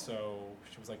 And so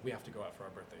she was like, we have to go out for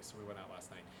our birthday. So we went out last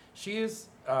night. She is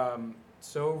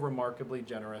so remarkably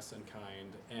generous and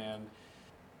kind. And,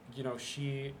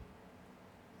 she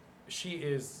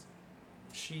is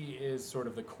sort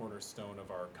of the cornerstone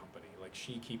of our company. Like,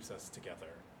 she keeps us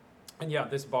together. And yeah,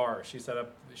 this bar she set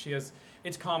up,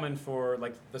 it's common for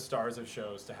the stars of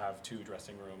shows to have two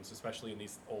dressing rooms, especially in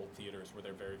these old theaters where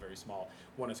they're very, very small.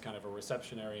 One is kind of a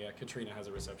reception area. Katrina has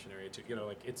a reception area too.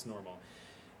 It's normal.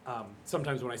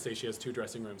 Sometimes when I say she has two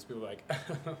dressing rooms, people are like,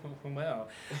 well,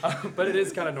 but it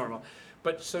is kind of normal.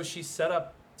 But so she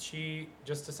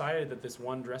just decided that this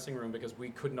one dressing room, because we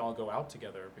couldn't all go out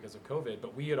together because of COVID,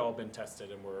 but we had all been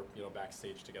tested and were,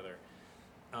 backstage together,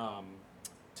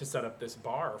 to set up this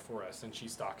bar for us. And she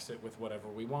stocks it with whatever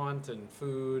we want and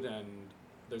food, and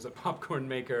there's a popcorn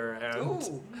maker, and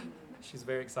Ooh. She's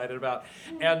very excited about,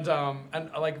 and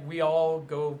we all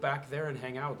go back there and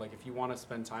hang out. If you want to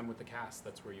spend time with the cast,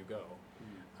 that's where you go.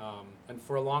 And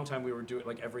for a long time we were doing,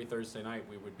 every Thursday night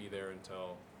we would be there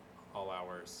until all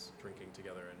hours drinking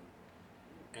together,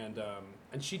 and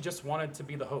she just wanted to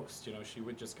be the host. She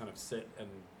would just kind of sit and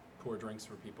pour drinks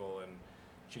for people, and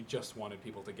she just wanted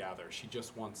people to gather. She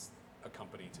just wants a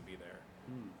company to be there.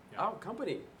 Yeah. Oh,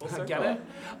 company. Full circle. Get it?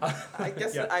 I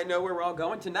guess I know where we're all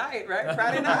going tonight, right?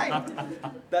 Friday night.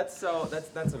 That's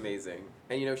amazing.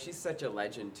 And she's such a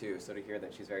legend too. So to hear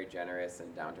that she's very generous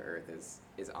and down to earth is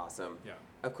awesome. Yeah.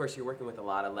 Of course, you're working with a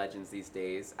lot of legends these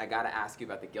days. I got to ask you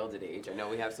about the Gilded Age. I know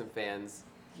we have some fans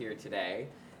here today.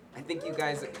 I think you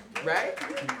guys, right?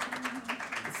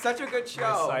 It's such a good show.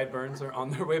 My sideburns are on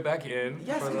their way back in.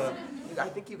 Yes. I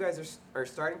think you guys are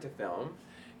starting to film.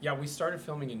 Yeah, we started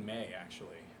filming in May,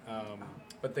 actually.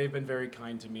 But they've been very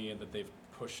kind to me in that they've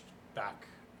pushed back.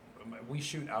 We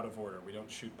shoot out of order. We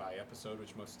don't shoot by episode,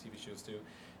 which most TV shows do.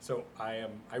 So I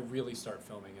really start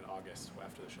filming in August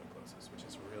after the show closes, which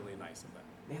is really nice of them.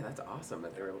 Yeah, that's awesome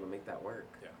that they were able to make that work.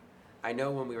 Yeah. I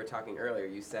know when we were talking earlier,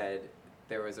 you said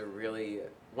there was a really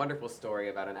wonderful story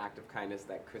about an act of kindness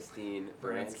that Christine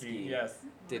Baranski yes.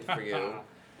 did for you,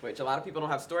 which a lot of people don't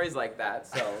have stories like that.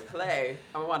 So, Clay,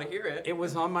 I want to hear it. It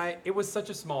was such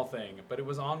a small thing, but it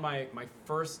was on my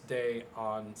first day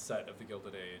on set of The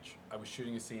Gilded Age. I was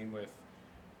shooting a scene with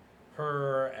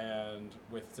her and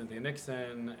with Cynthia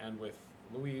Nixon and with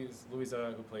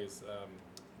Louisa, who plays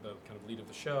the kind of lead of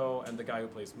the show, and the guy who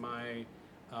plays my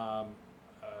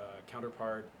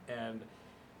counterpart. And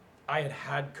I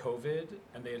had COVID,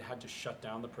 and they had to shut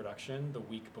down the production the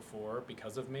week before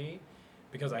because of me,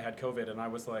 because I had COVID, and I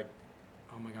was like,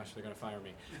 oh my gosh, they're gonna fire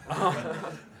me.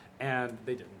 And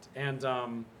they didn't. And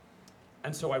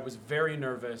so I was very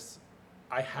nervous.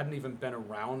 I hadn't even been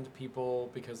around people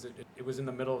because it was in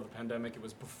the middle of the pandemic. It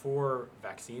was before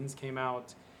vaccines came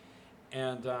out.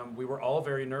 And we were all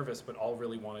very nervous, but all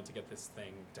really wanted to get this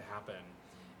thing to happen.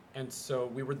 And so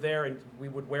we were there, and we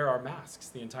would wear our masks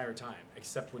the entire time,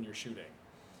 except when you're shooting.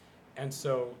 And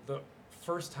so the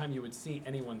first time you would see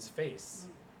anyone's face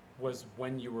was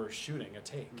when you were shooting a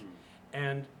take.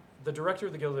 And the director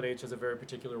of The Gilded Age has a very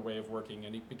particular way of working,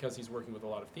 and because he's working with a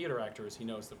lot of theater actors, he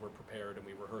knows that we're prepared and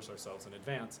we rehearse ourselves in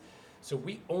advance. So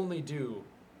we only do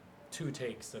 2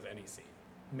 takes of any scene,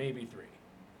 maybe 3.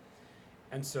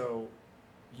 And so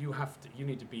you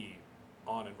need to be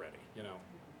on and ready, you know.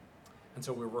 And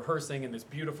so we're rehearsing in this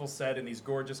beautiful set in these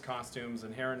gorgeous costumes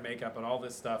and hair and makeup and all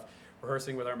this stuff,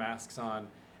 rehearsing with our masks on.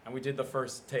 And we did the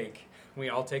first take. We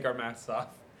all take our masks off.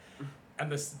 And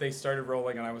they started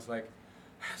rolling, and I was like,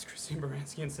 it's Christine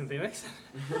Baranski and Cynthia Nixon.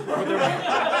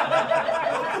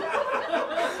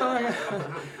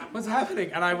 What's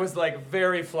happening? And I was like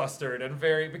very flustered and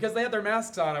because they had their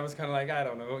masks on, I was kind of like, I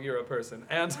don't know, you're a person.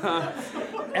 And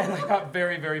I got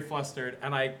very, very flustered,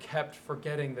 and I kept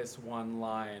forgetting this one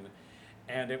line,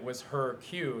 and it was her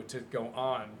cue to go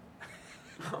on.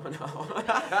 Oh no.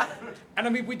 And I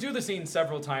mean, we do the scene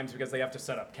several times because they have to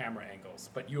set up camera angles,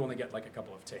 but you only get like a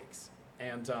couple of takes.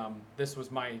 And this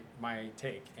was my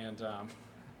take, and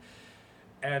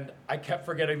I kept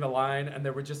forgetting the line, and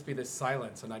there would just be this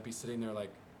silence, and I'd be sitting there like,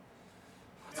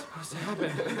 what's supposed to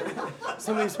happen?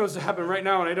 Something's supposed to happen right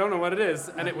now, and I don't know what it is.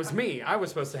 And it was me. I was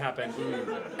supposed to happen.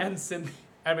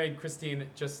 And Christine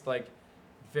just like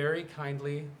very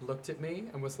kindly looked at me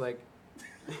and was like,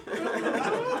 and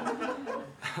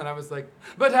I was like,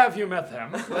 but have you met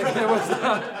them? Like, it was.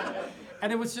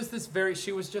 And it was just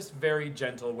she was just very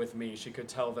gentle with me. She could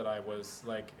tell that I was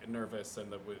like nervous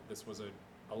and that this was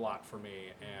a lot for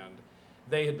me. And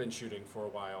they had been shooting for a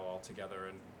while all together,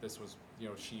 and this was, you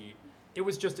know, it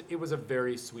was a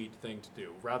very sweet thing to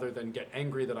do. Rather than get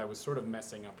angry that I was sort of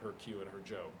messing up her cue and her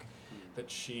joke, that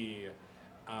she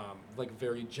like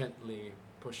very gently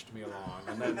pushed me along,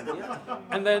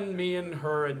 and then me and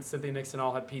her and Cynthia Nixon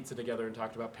all had pizza together and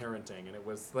talked about parenting, and it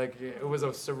was a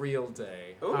surreal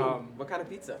day. Ooh, what kind of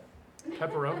pizza?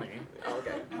 Pepperoni. Oh,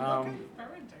 okay.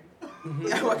 Parenting.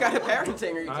 Yeah, what kind of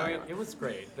parenting are you talking about? It was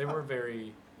great. They were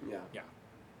very. Yeah.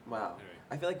 Wow. Anyway.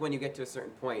 I feel like when you get to a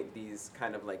certain point, these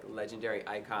kind of like legendary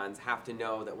icons have to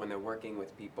know that when they're working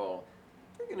with people,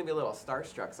 they're going to be a little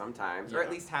starstruck sometimes, or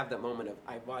at least have that moment of,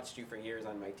 I've watched you for years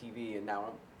on my TV, and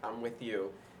now I'm with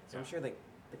you. So I'm sure they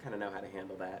kind of know how to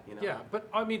handle that, you know? Yeah, but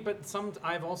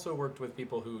I've also worked with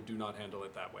people who do not handle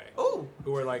it that way. Oh!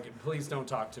 Who are like, please don't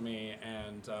talk to me,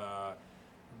 and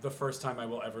the first time I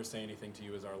will ever say anything to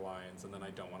you is our lines, and then I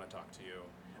don't want to talk to you.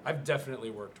 I've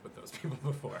definitely worked with those people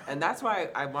before. And that's why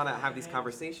I want to have these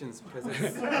conversations, because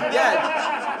it's,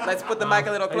 yeah, let's put the mic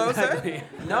a little closer. Exactly.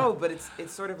 No, but it's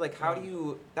sort of like,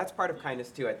 that's part of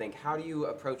kindness too, I think. How do you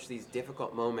approach these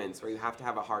difficult moments where you have to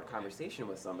have a hard conversation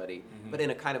with somebody, but in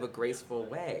a kind of a graceful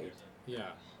way? Yeah.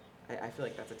 I feel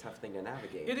like that's a tough thing to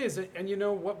navigate. It is, and you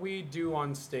know, what we do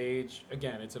on stage,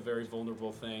 again, it's a very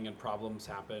vulnerable thing, and problems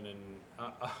happen, and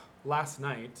last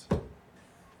night,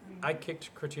 I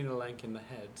kicked Katrina Lenk in the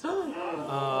head,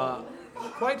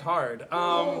 quite hard.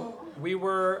 We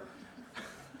were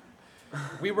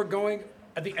going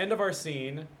at the end of our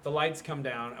scene. The lights come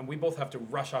down, and we both have to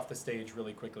rush off the stage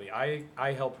really quickly. I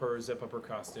help her zip up her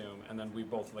costume, and then we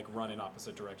both like run in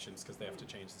opposite directions because they have to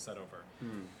change the set over.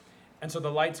 And so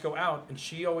the lights go out, and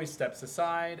she always steps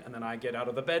aside, and then I get out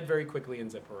of the bed very quickly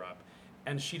and zip her up.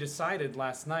 And she decided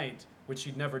last night, which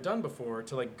she'd never done before,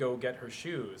 to like go get her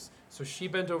shoes. So she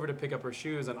bent over to pick up her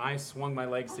shoes, and I swung my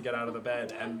legs to get out of the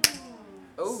bed, and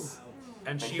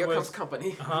and she here was comes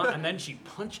company. and then she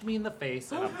punched me in the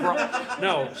face. And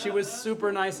no, she was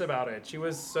super nice about it. She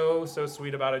was so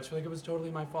sweet about it. She was like, it was totally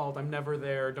my fault. I'm never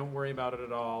there. Don't worry about it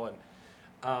at all.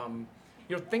 And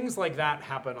you know, things like that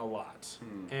happen a lot,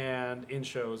 and in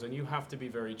shows, and you have to be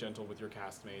very gentle with your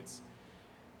castmates,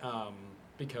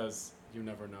 because you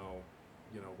never know,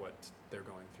 you know, what they're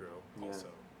going through. Also,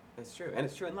 it's true, and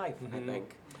it's true in life. I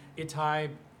think. Itai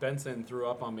Benson threw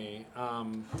up on me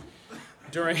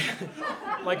during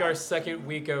like our second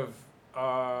week of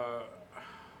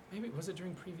maybe was it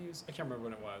during previews? I can't remember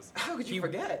when it was. How could you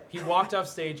forget? He walked off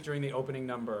stage during the opening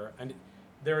number, and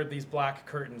there are these black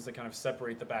curtains that kind of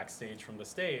separate the backstage from the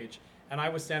stage. And I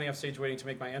was standing off stage waiting to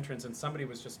make my entrance, and somebody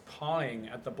was just pawing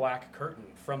at the black curtain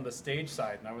from the stage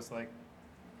side, and I was like,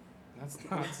 that's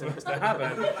not supposed to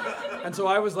happen. And so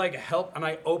I was like, help, and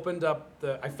I opened up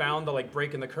I found the like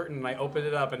break in the curtain, and I opened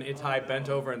it up, and Itai bent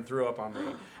over and threw up on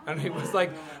me. And he was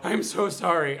like, I'm so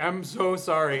sorry, and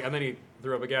then he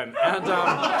threw up again.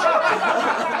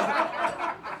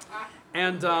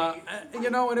 And you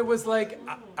know, and it was like,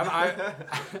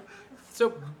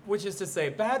 so, which is to say,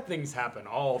 bad things happen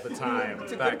all the time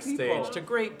backstage to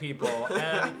great people,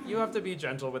 and you have to be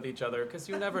gentle with each other because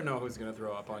you never know who's going to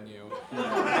throw up on you,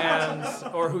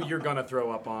 or who you're going to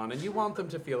throw up on, and you want them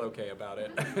to feel okay about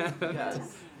it. Yes.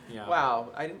 Yeah. Wow,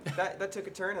 that took a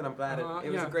turn, and I'm glad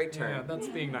it was a great turn. Yeah, that's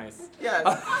being nice. Yes.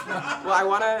 Well, I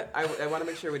wanna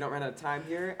make sure we don't run out of time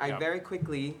here. I very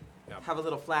quickly have a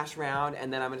little flash round,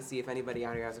 and then I'm gonna see if anybody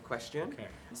out here has a question. Okay.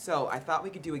 So I thought we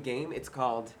could do a game. It's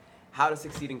called How to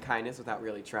Succeed in Kindness Without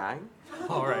Really Trying.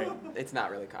 All right. It's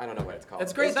not really. I don't know what it's called.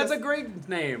 That's great. It's That's just a great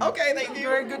name. Okay, thank you.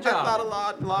 Very good job. I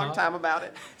thought a long time about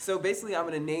it. So basically, I'm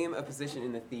going to name a position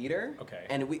in the theater. Okay.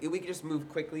 And we can just move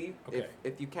quickly,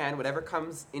 if you can, whatever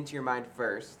comes into your mind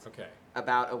first. Okay.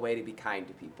 About a way to be kind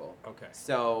to people. Okay.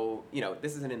 So, you know,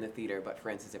 this isn't in the theater, but for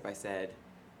instance, if I said,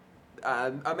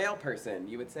 a male person,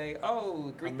 you would say,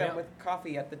 oh, greet them with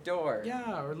coffee at the door.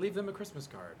 Yeah, or leave them a Christmas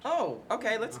card. Oh,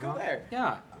 okay, let's go there.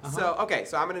 Yeah. So I'm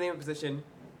going to name a position,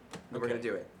 and we're going to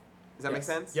do it. Does that make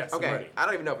sense? Yes, okay. I'm ready. I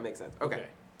don't even know if it makes sense. Okay.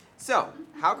 So,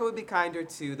 how can we be kinder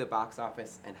to the box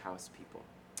office and house people?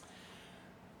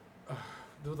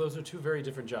 Those are two very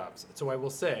different jobs. So I will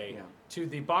say, to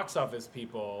the box office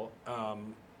people,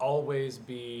 always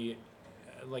be,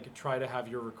 try to have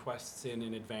your requests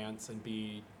in advance and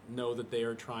know that they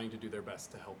are trying to do their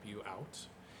best to help you out.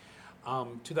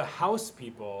 To the house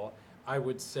people, I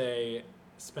would say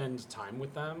spend time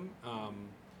with them.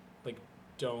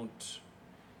 Don't,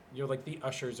 the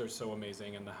ushers are so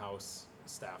amazing and the house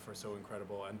staff are so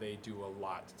incredible and they do a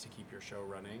lot to keep your show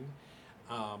running.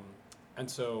 And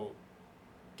so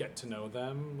get to know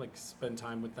them, spend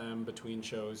time with them between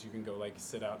shows. You can go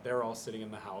sit out. They're all sitting in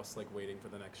the house waiting for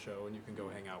the next show, and you can go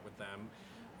hang out with them.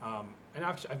 And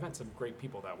actually, I've met some great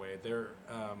people that way. They're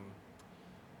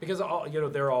because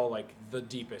they're all the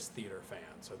deepest theater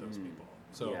fans are those people.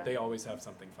 So they always have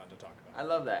something fun to talk about. I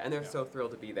love that, and they're so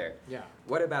thrilled to be there. Yeah.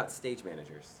 What about stage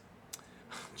managers?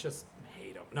 Just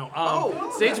hate them.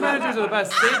 No. Stage managers are the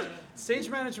best. Stage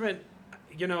management,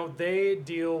 they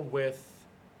deal with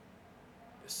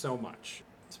so much,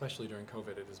 especially during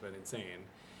COVID. It has been insane.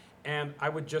 And I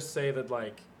would just say that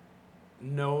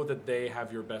know that they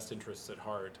have your best interests at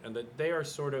heart, and that they are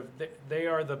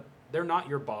they're not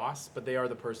your boss, but they are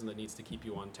the person that needs to keep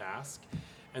you on task.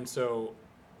 And so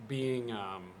being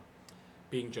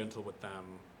gentle with them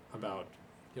about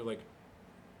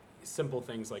simple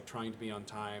things like trying to be on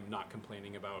time, not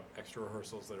complaining about extra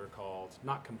rehearsals that are called,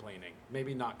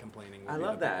 maybe not complaining. I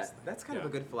love that. That's kind of a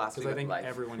good philosophy of life. Because I think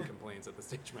everyone complains at the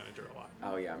stage manager a lot.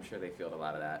 Oh yeah, I'm sure they feel a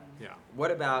lot of that. Yeah.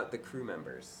 What about the crew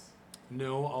members?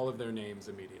 Know all of their names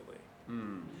immediately.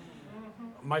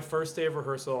 My first day of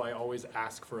rehearsal, I always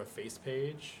ask for a face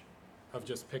page of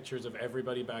just pictures of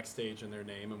everybody backstage and their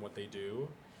name and what they do,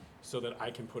 so that I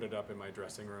can put it up in my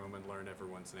dressing room and learn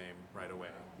everyone's name right away.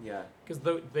 Yeah. Because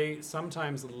they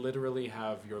sometimes literally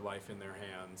have your life in their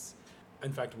hands.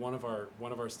 In fact, one of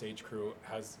our stage crew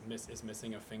is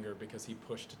missing a finger because he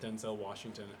pushed Denzel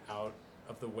Washington out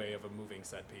of the way of a moving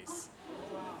set piece.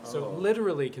 So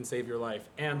literally can save your life.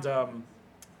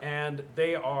 And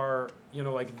they are,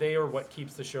 they are what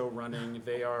keeps the show running.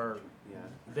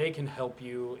 They can help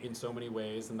you in so many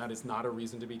ways, and that is not a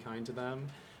reason to be kind to them,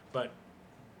 but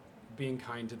being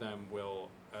kind to them will,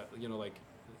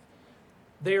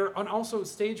 and also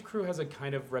stage crew has a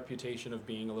kind of reputation of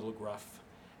being a little gruff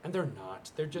And they're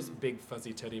not. They're just big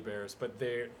fuzzy teddy bears, but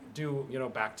they do,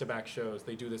 back-to-back shows.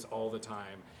 They do this all the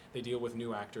time. They deal with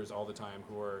new actors all the time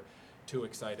who are too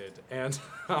excited. And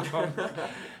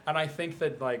and I think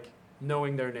that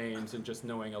knowing their names and just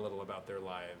knowing a little about their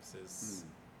lives is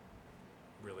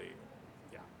really,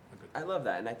 a good thing. I love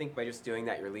that, and I think by just doing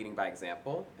that, you're leading by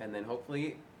example, and then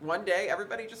hopefully one day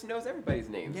everybody just knows everybody's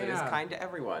names and is kind to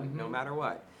everyone, no matter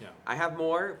what. Yeah. I have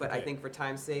more, but I think for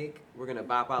time's sake, we're gonna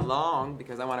bop along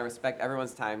because I want to respect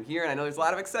everyone's time here, and I know there's a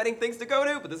lot of exciting things to go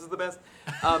to, but this is the best.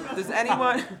 Does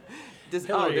anyone? There's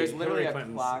literally Hillary a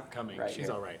clock coming. right She's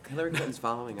here. all right. Hillary Clinton's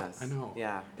following us. I know.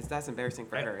 Yeah, that's embarrassing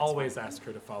for her. I It's always fine. ask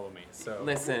her to follow me. So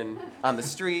Listen, on the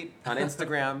street, on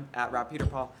Instagram, at Rob Peter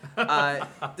Paul.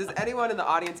 Does anyone in the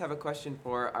audience have a question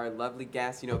for our lovely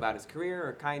guest, about his career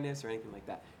or kindness or anything like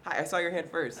that? Hi, I saw your hand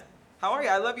first. How are you?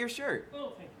 I love your shirt.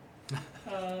 Oh, thank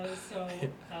you.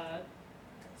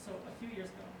 So a few years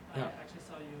ago, I actually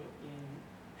saw you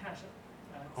in Passion.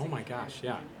 Oh my gosh,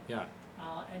 yeah.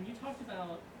 And you talked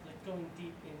about going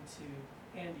deep into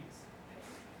Andy's pain.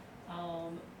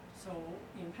 So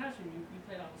in Passion, you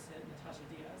played opposite Natasha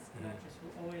Diaz, an actress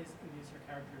who always imbues her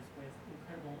characters with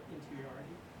incredible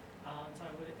interiority.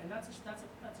 That's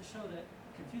a show that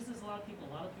confuses a lot of people.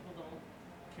 A lot of people don't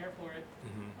care for it.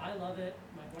 I love it.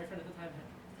 My boyfriend at the time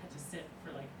had to sit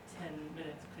for 10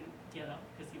 minutes, couldn't get up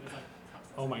because he was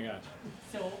processing. Oh my gosh.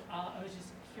 So I was just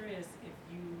curious if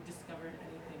you discovered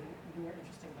anything new or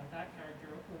interesting about that character,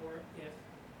 or if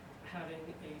having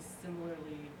a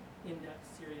similarly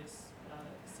in-depth, serious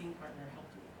scene partner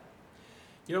helped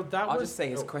you with that. I'll just say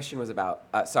his question was about,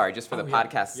 just for the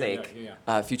podcast's sake,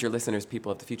 future listeners,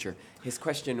 people of the future. His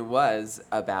question was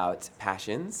about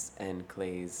Passions and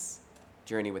Clay's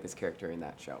journey with his character in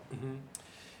that show.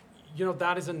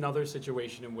 That is another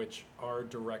situation in which our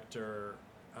director,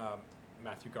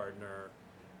 Matthew Gardner,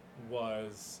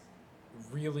 was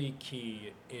really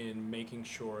key in making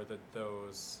sure that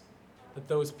those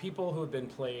people who had been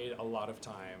played a lot of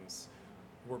times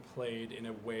were played in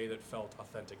a way that felt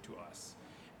authentic to us.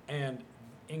 And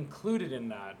included in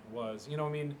that was,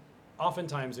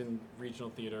 oftentimes in regional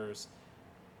theaters,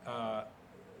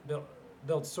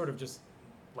 they'll sort of just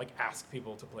ask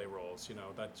people to play roles,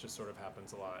 that just sort of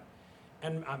happens a lot.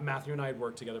 And Matthew and I had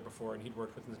worked together before, and he'd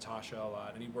worked with Natasha a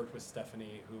lot, and he'd worked with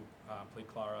Stephanie, who played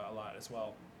Clara, a lot as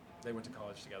well. They went to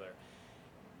college together.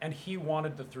 And he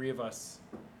wanted the three of us,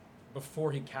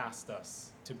 before he cast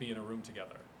us, to be in a room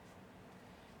together.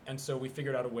 And so we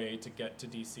figured out a way to get to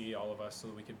DC, all of us, so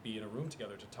that we could be in a room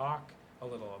together to talk a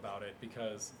little about it,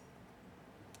 because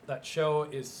that show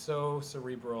is so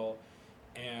cerebral,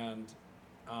 and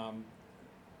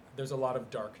there's a lot of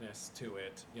darkness to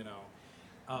it,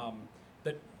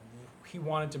 that he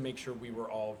wanted to make sure we were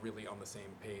all really on the same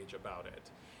page about it.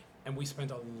 And we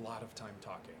spent a lot of time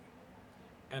talking.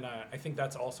 And I think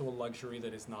that's also a luxury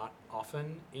that is not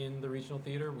often in the regional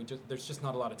theater. There's just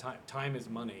not a lot of time. Time is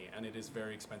money, and it is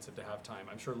very expensive to have time.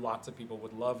 I'm sure lots of people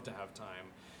would love to have time,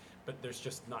 but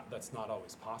that's not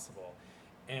always possible.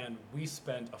 And we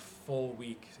spent a full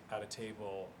week at a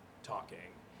table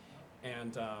talking,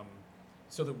 and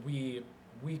so that we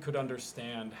could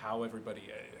understand how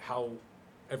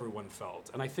everyone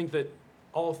felt. And I think that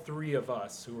all three of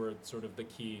us, who were sort of the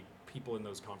key people in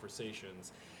those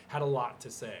conversations, had a lot to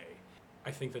say.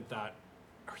 I think that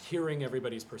hearing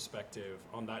everybody's perspective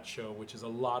on that show, which is a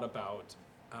lot about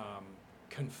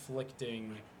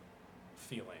conflicting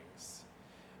feelings,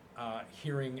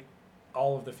 hearing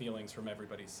all of the feelings from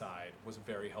everybody's side was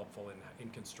very helpful in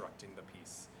constructing the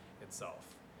piece itself,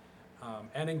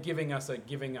 and in giving us a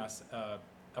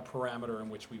parameter in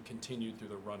which we continued through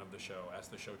the run of the show as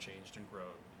the show changed and grew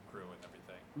and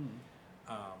everything.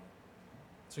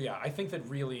 So yeah, I think that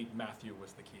really Matthew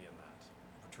was the key in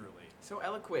that, truly. So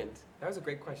eloquent. That was a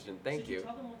great question. Thank you. Should you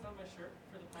tell them what's on my shirt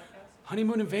for the podcast?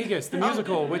 Honeymoon in Vegas, the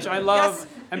musical, which I love. Yes.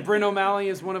 And Bryn O'Malley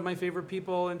is one of my favorite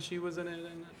people, and she was in it.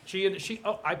 And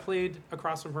I played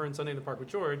across from her in Sunday in the Park with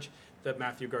George, that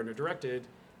Matthew Gardner directed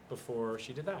before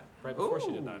she did that, right before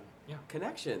she did that. Yeah.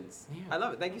 Connections. Yeah. I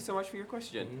love it. Thank you so much for your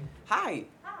question. Hi.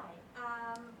 Hi.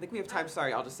 I think we have time.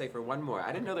 Sorry, I'll just say for one more.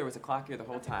 I didn't know there was a clock here the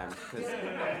whole time.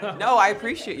 No, I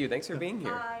appreciate you. Thanks for being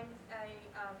here. I'm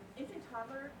a infant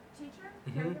toddler teacher,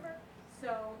 caregiver,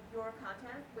 so your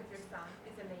content with your son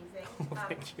is amazing.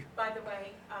 Thank you. By the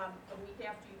way, a week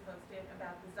after you posted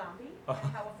about the zombie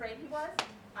and how afraid he was,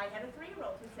 I had a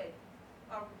 3-year-old who said,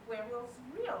 "Are werewolves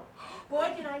real?"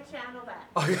 Boy, did I channel that.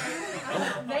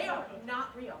 They are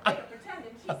not real. They are pretend.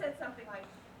 And she said something like,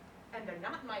 "And they're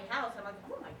not in my house." I'm like,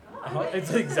 "Oh my God."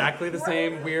 It's exactly the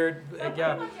same weird,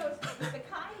 yeah. It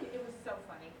was so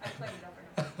funny. I played it over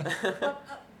and over.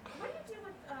 What do you do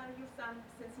with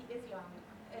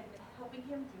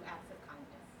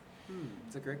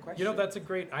It's a great question. You know, that's a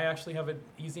great, I actually have an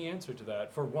easy answer to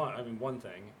that. For one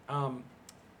thing.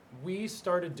 We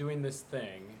started doing this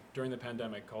thing during the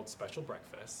pandemic called Special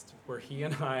Breakfast, where he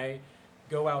and I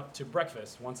go out to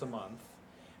breakfast once a month,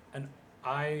 and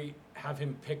I have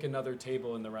him pick another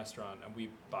table in the restaurant, and we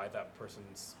buy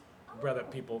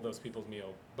those people's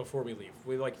meal before we leave.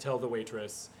 We like tell the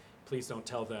waitress, please don't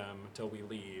tell them until we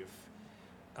leave,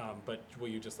 but will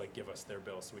you just like give us their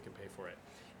bill so we can pay for it?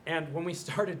 And when we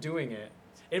started doing it,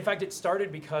 in fact, it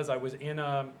started because I was in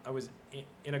a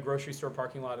grocery store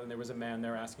parking lot, and there was a man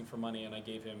there asking for money, and I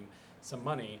gave him some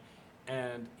money,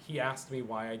 and he asked me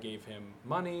why I gave him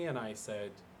money, and I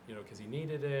said, you know, because he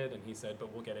needed it, and he said,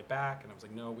 but we'll get it back, and I was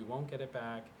like, no, we won't get it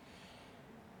back.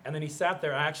 And then he sat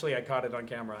there, actually I caught it on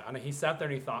camera, and he sat there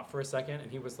and he thought for a second,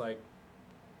 and he was like,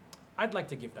 I'd like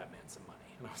to give that man some money.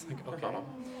 And I was like, okay.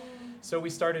 So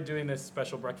we started doing this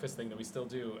special breakfast thing that we still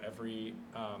do every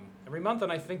month,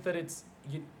 and I think that it's,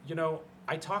 you know,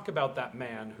 I talk about that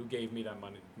man who gave me that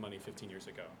money 15 years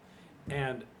ago,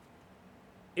 and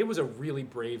it was a really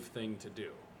brave thing to do,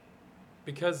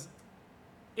 because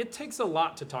it takes a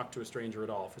lot to talk to a stranger at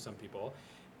all for some people,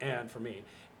 and for me,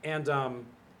 and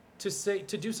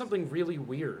to do something really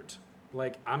weird,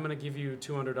 like I'm gonna give you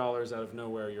 $200 out of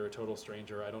nowhere, you're a total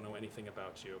stranger, I don't know anything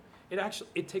about you.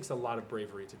 It takes a lot of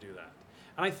bravery to do that.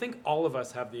 And I think all of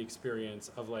us have the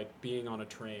experience of like being on a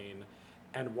train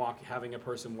and having a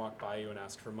person walk by you and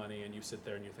ask for money, and you sit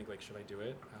there and you think like, should I do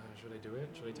it? Should I do it?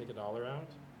 Should I take $1 out?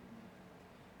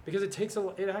 Because it takes a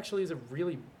lot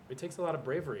of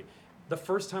bravery. The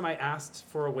first time I asked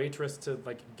for a waitress to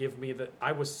like give me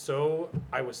I was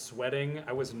sweating,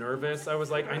 I was nervous, I was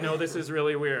like, I know this is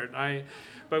really weird,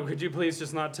 but could you please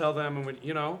just not tell them, and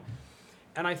you know?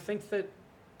 And I think that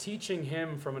teaching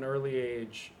him from an early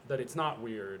age that it's not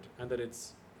weird, and that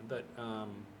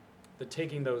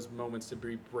taking those moments to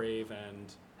be brave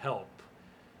and help,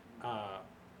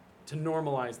 to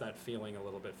normalize that feeling a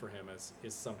little bit for him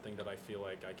is something that I feel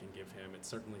like I can give him. It's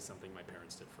certainly something my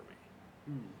parents did for me.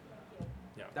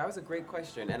 Yeah. That was a great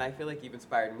question, and I feel like you've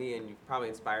inspired me, and you've probably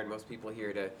inspired most people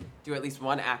here to do at least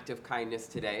one act of kindness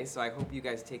today, so I hope you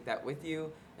guys take that with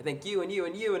you. I thank you and you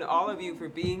and you and all of you for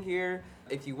being here.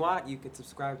 If you want, you could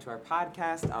subscribe to our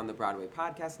podcast on the Broadway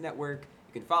Podcast Network.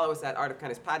 You can follow us at Art of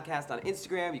Kindness Podcast on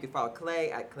Instagram. You can follow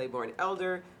Clay at Claybourne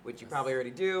Elder, which you probably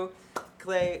already do.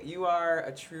 Clay, you are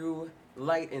a true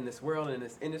light in this world and in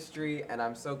this industry, and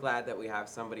I'm so glad that we have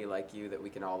somebody like you that we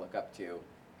can all look up to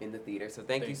in the theater. So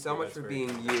thank you so much for being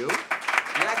you.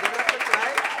 Yeah, give it up for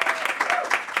Clay.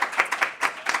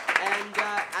 And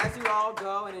as you all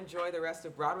go and enjoy the rest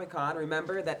of BroadwayCon,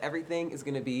 remember that everything is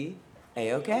going to be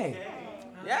A-okay.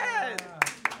 Yes!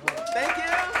 Thank you!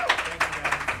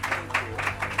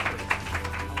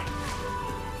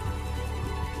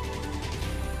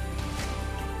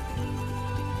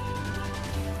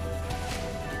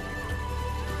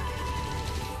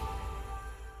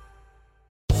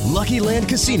 Lucky Land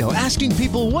Casino, asking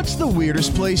people, what's the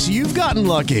weirdest place you've gotten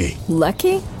lucky?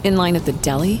 Lucky? In line at the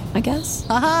deli, I guess?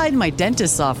 Aha, in my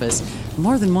dentist's office.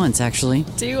 More than once, actually.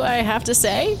 Do I have to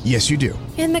say? Yes, you do.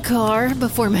 In the car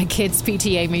before my kids'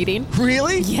 PTA meeting.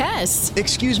 Really? Yes.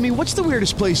 Excuse me, what's the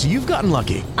weirdest place you've gotten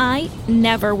lucky? I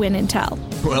never win and tell.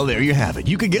 Well, there you have it.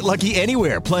 You can get lucky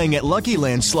anywhere, playing at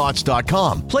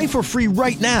LuckyLandSlots.com. Play for free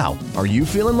right now. Are you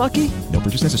feeling lucky? No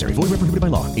purchase necessary. Void where prohibited by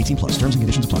law. 18+. Terms and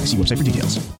conditions apply. See website for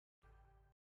details.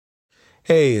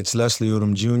 Hey, it's Leslie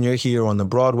Odom Jr. here on the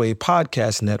Broadway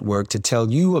Podcast Network to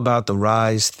tell you about the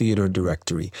Rise Theater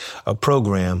Directory, a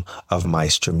program of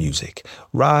Maestro Music.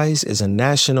 Rise is a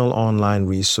national online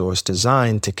resource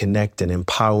designed to connect and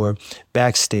empower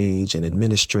backstage and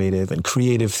administrative and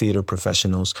creative theater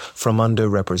professionals from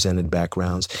underrepresented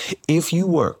backgrounds. If you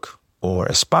work or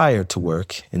aspire to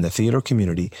work in the theater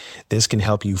community, this can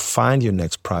help you find your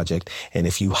next project. And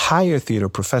if you hire theater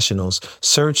professionals,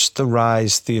 search the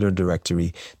Rise Theater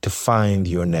Directory to find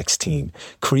your next team.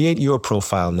 Create your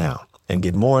profile now and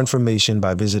get more information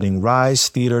by visiting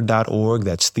risetheater.org.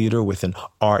 That's theater with an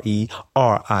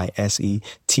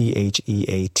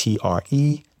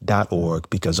RERISETHEATRE.org,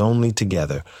 because only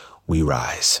together we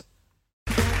rise.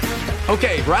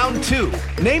 Okay, round two.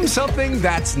 Name something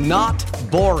that's not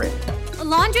boring. A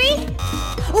laundry?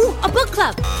 Ooh, a book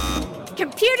club.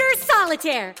 Computer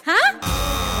solitaire, huh?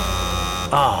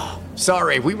 Ah, oh,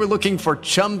 sorry, we were looking for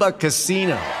Chumba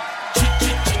Casino.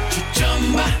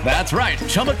 That's right,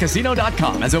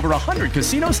 ChumbaCasino.com has over 100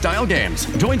 casino-style games.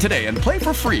 Join today and play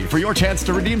for free for your chance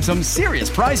to redeem some serious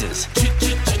prizes.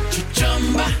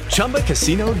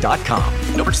 ChumbaCasino.com.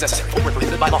 No purchase necessary. Void where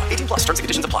prohibited by law. 18+. Terms and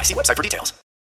conditions apply. See website for details.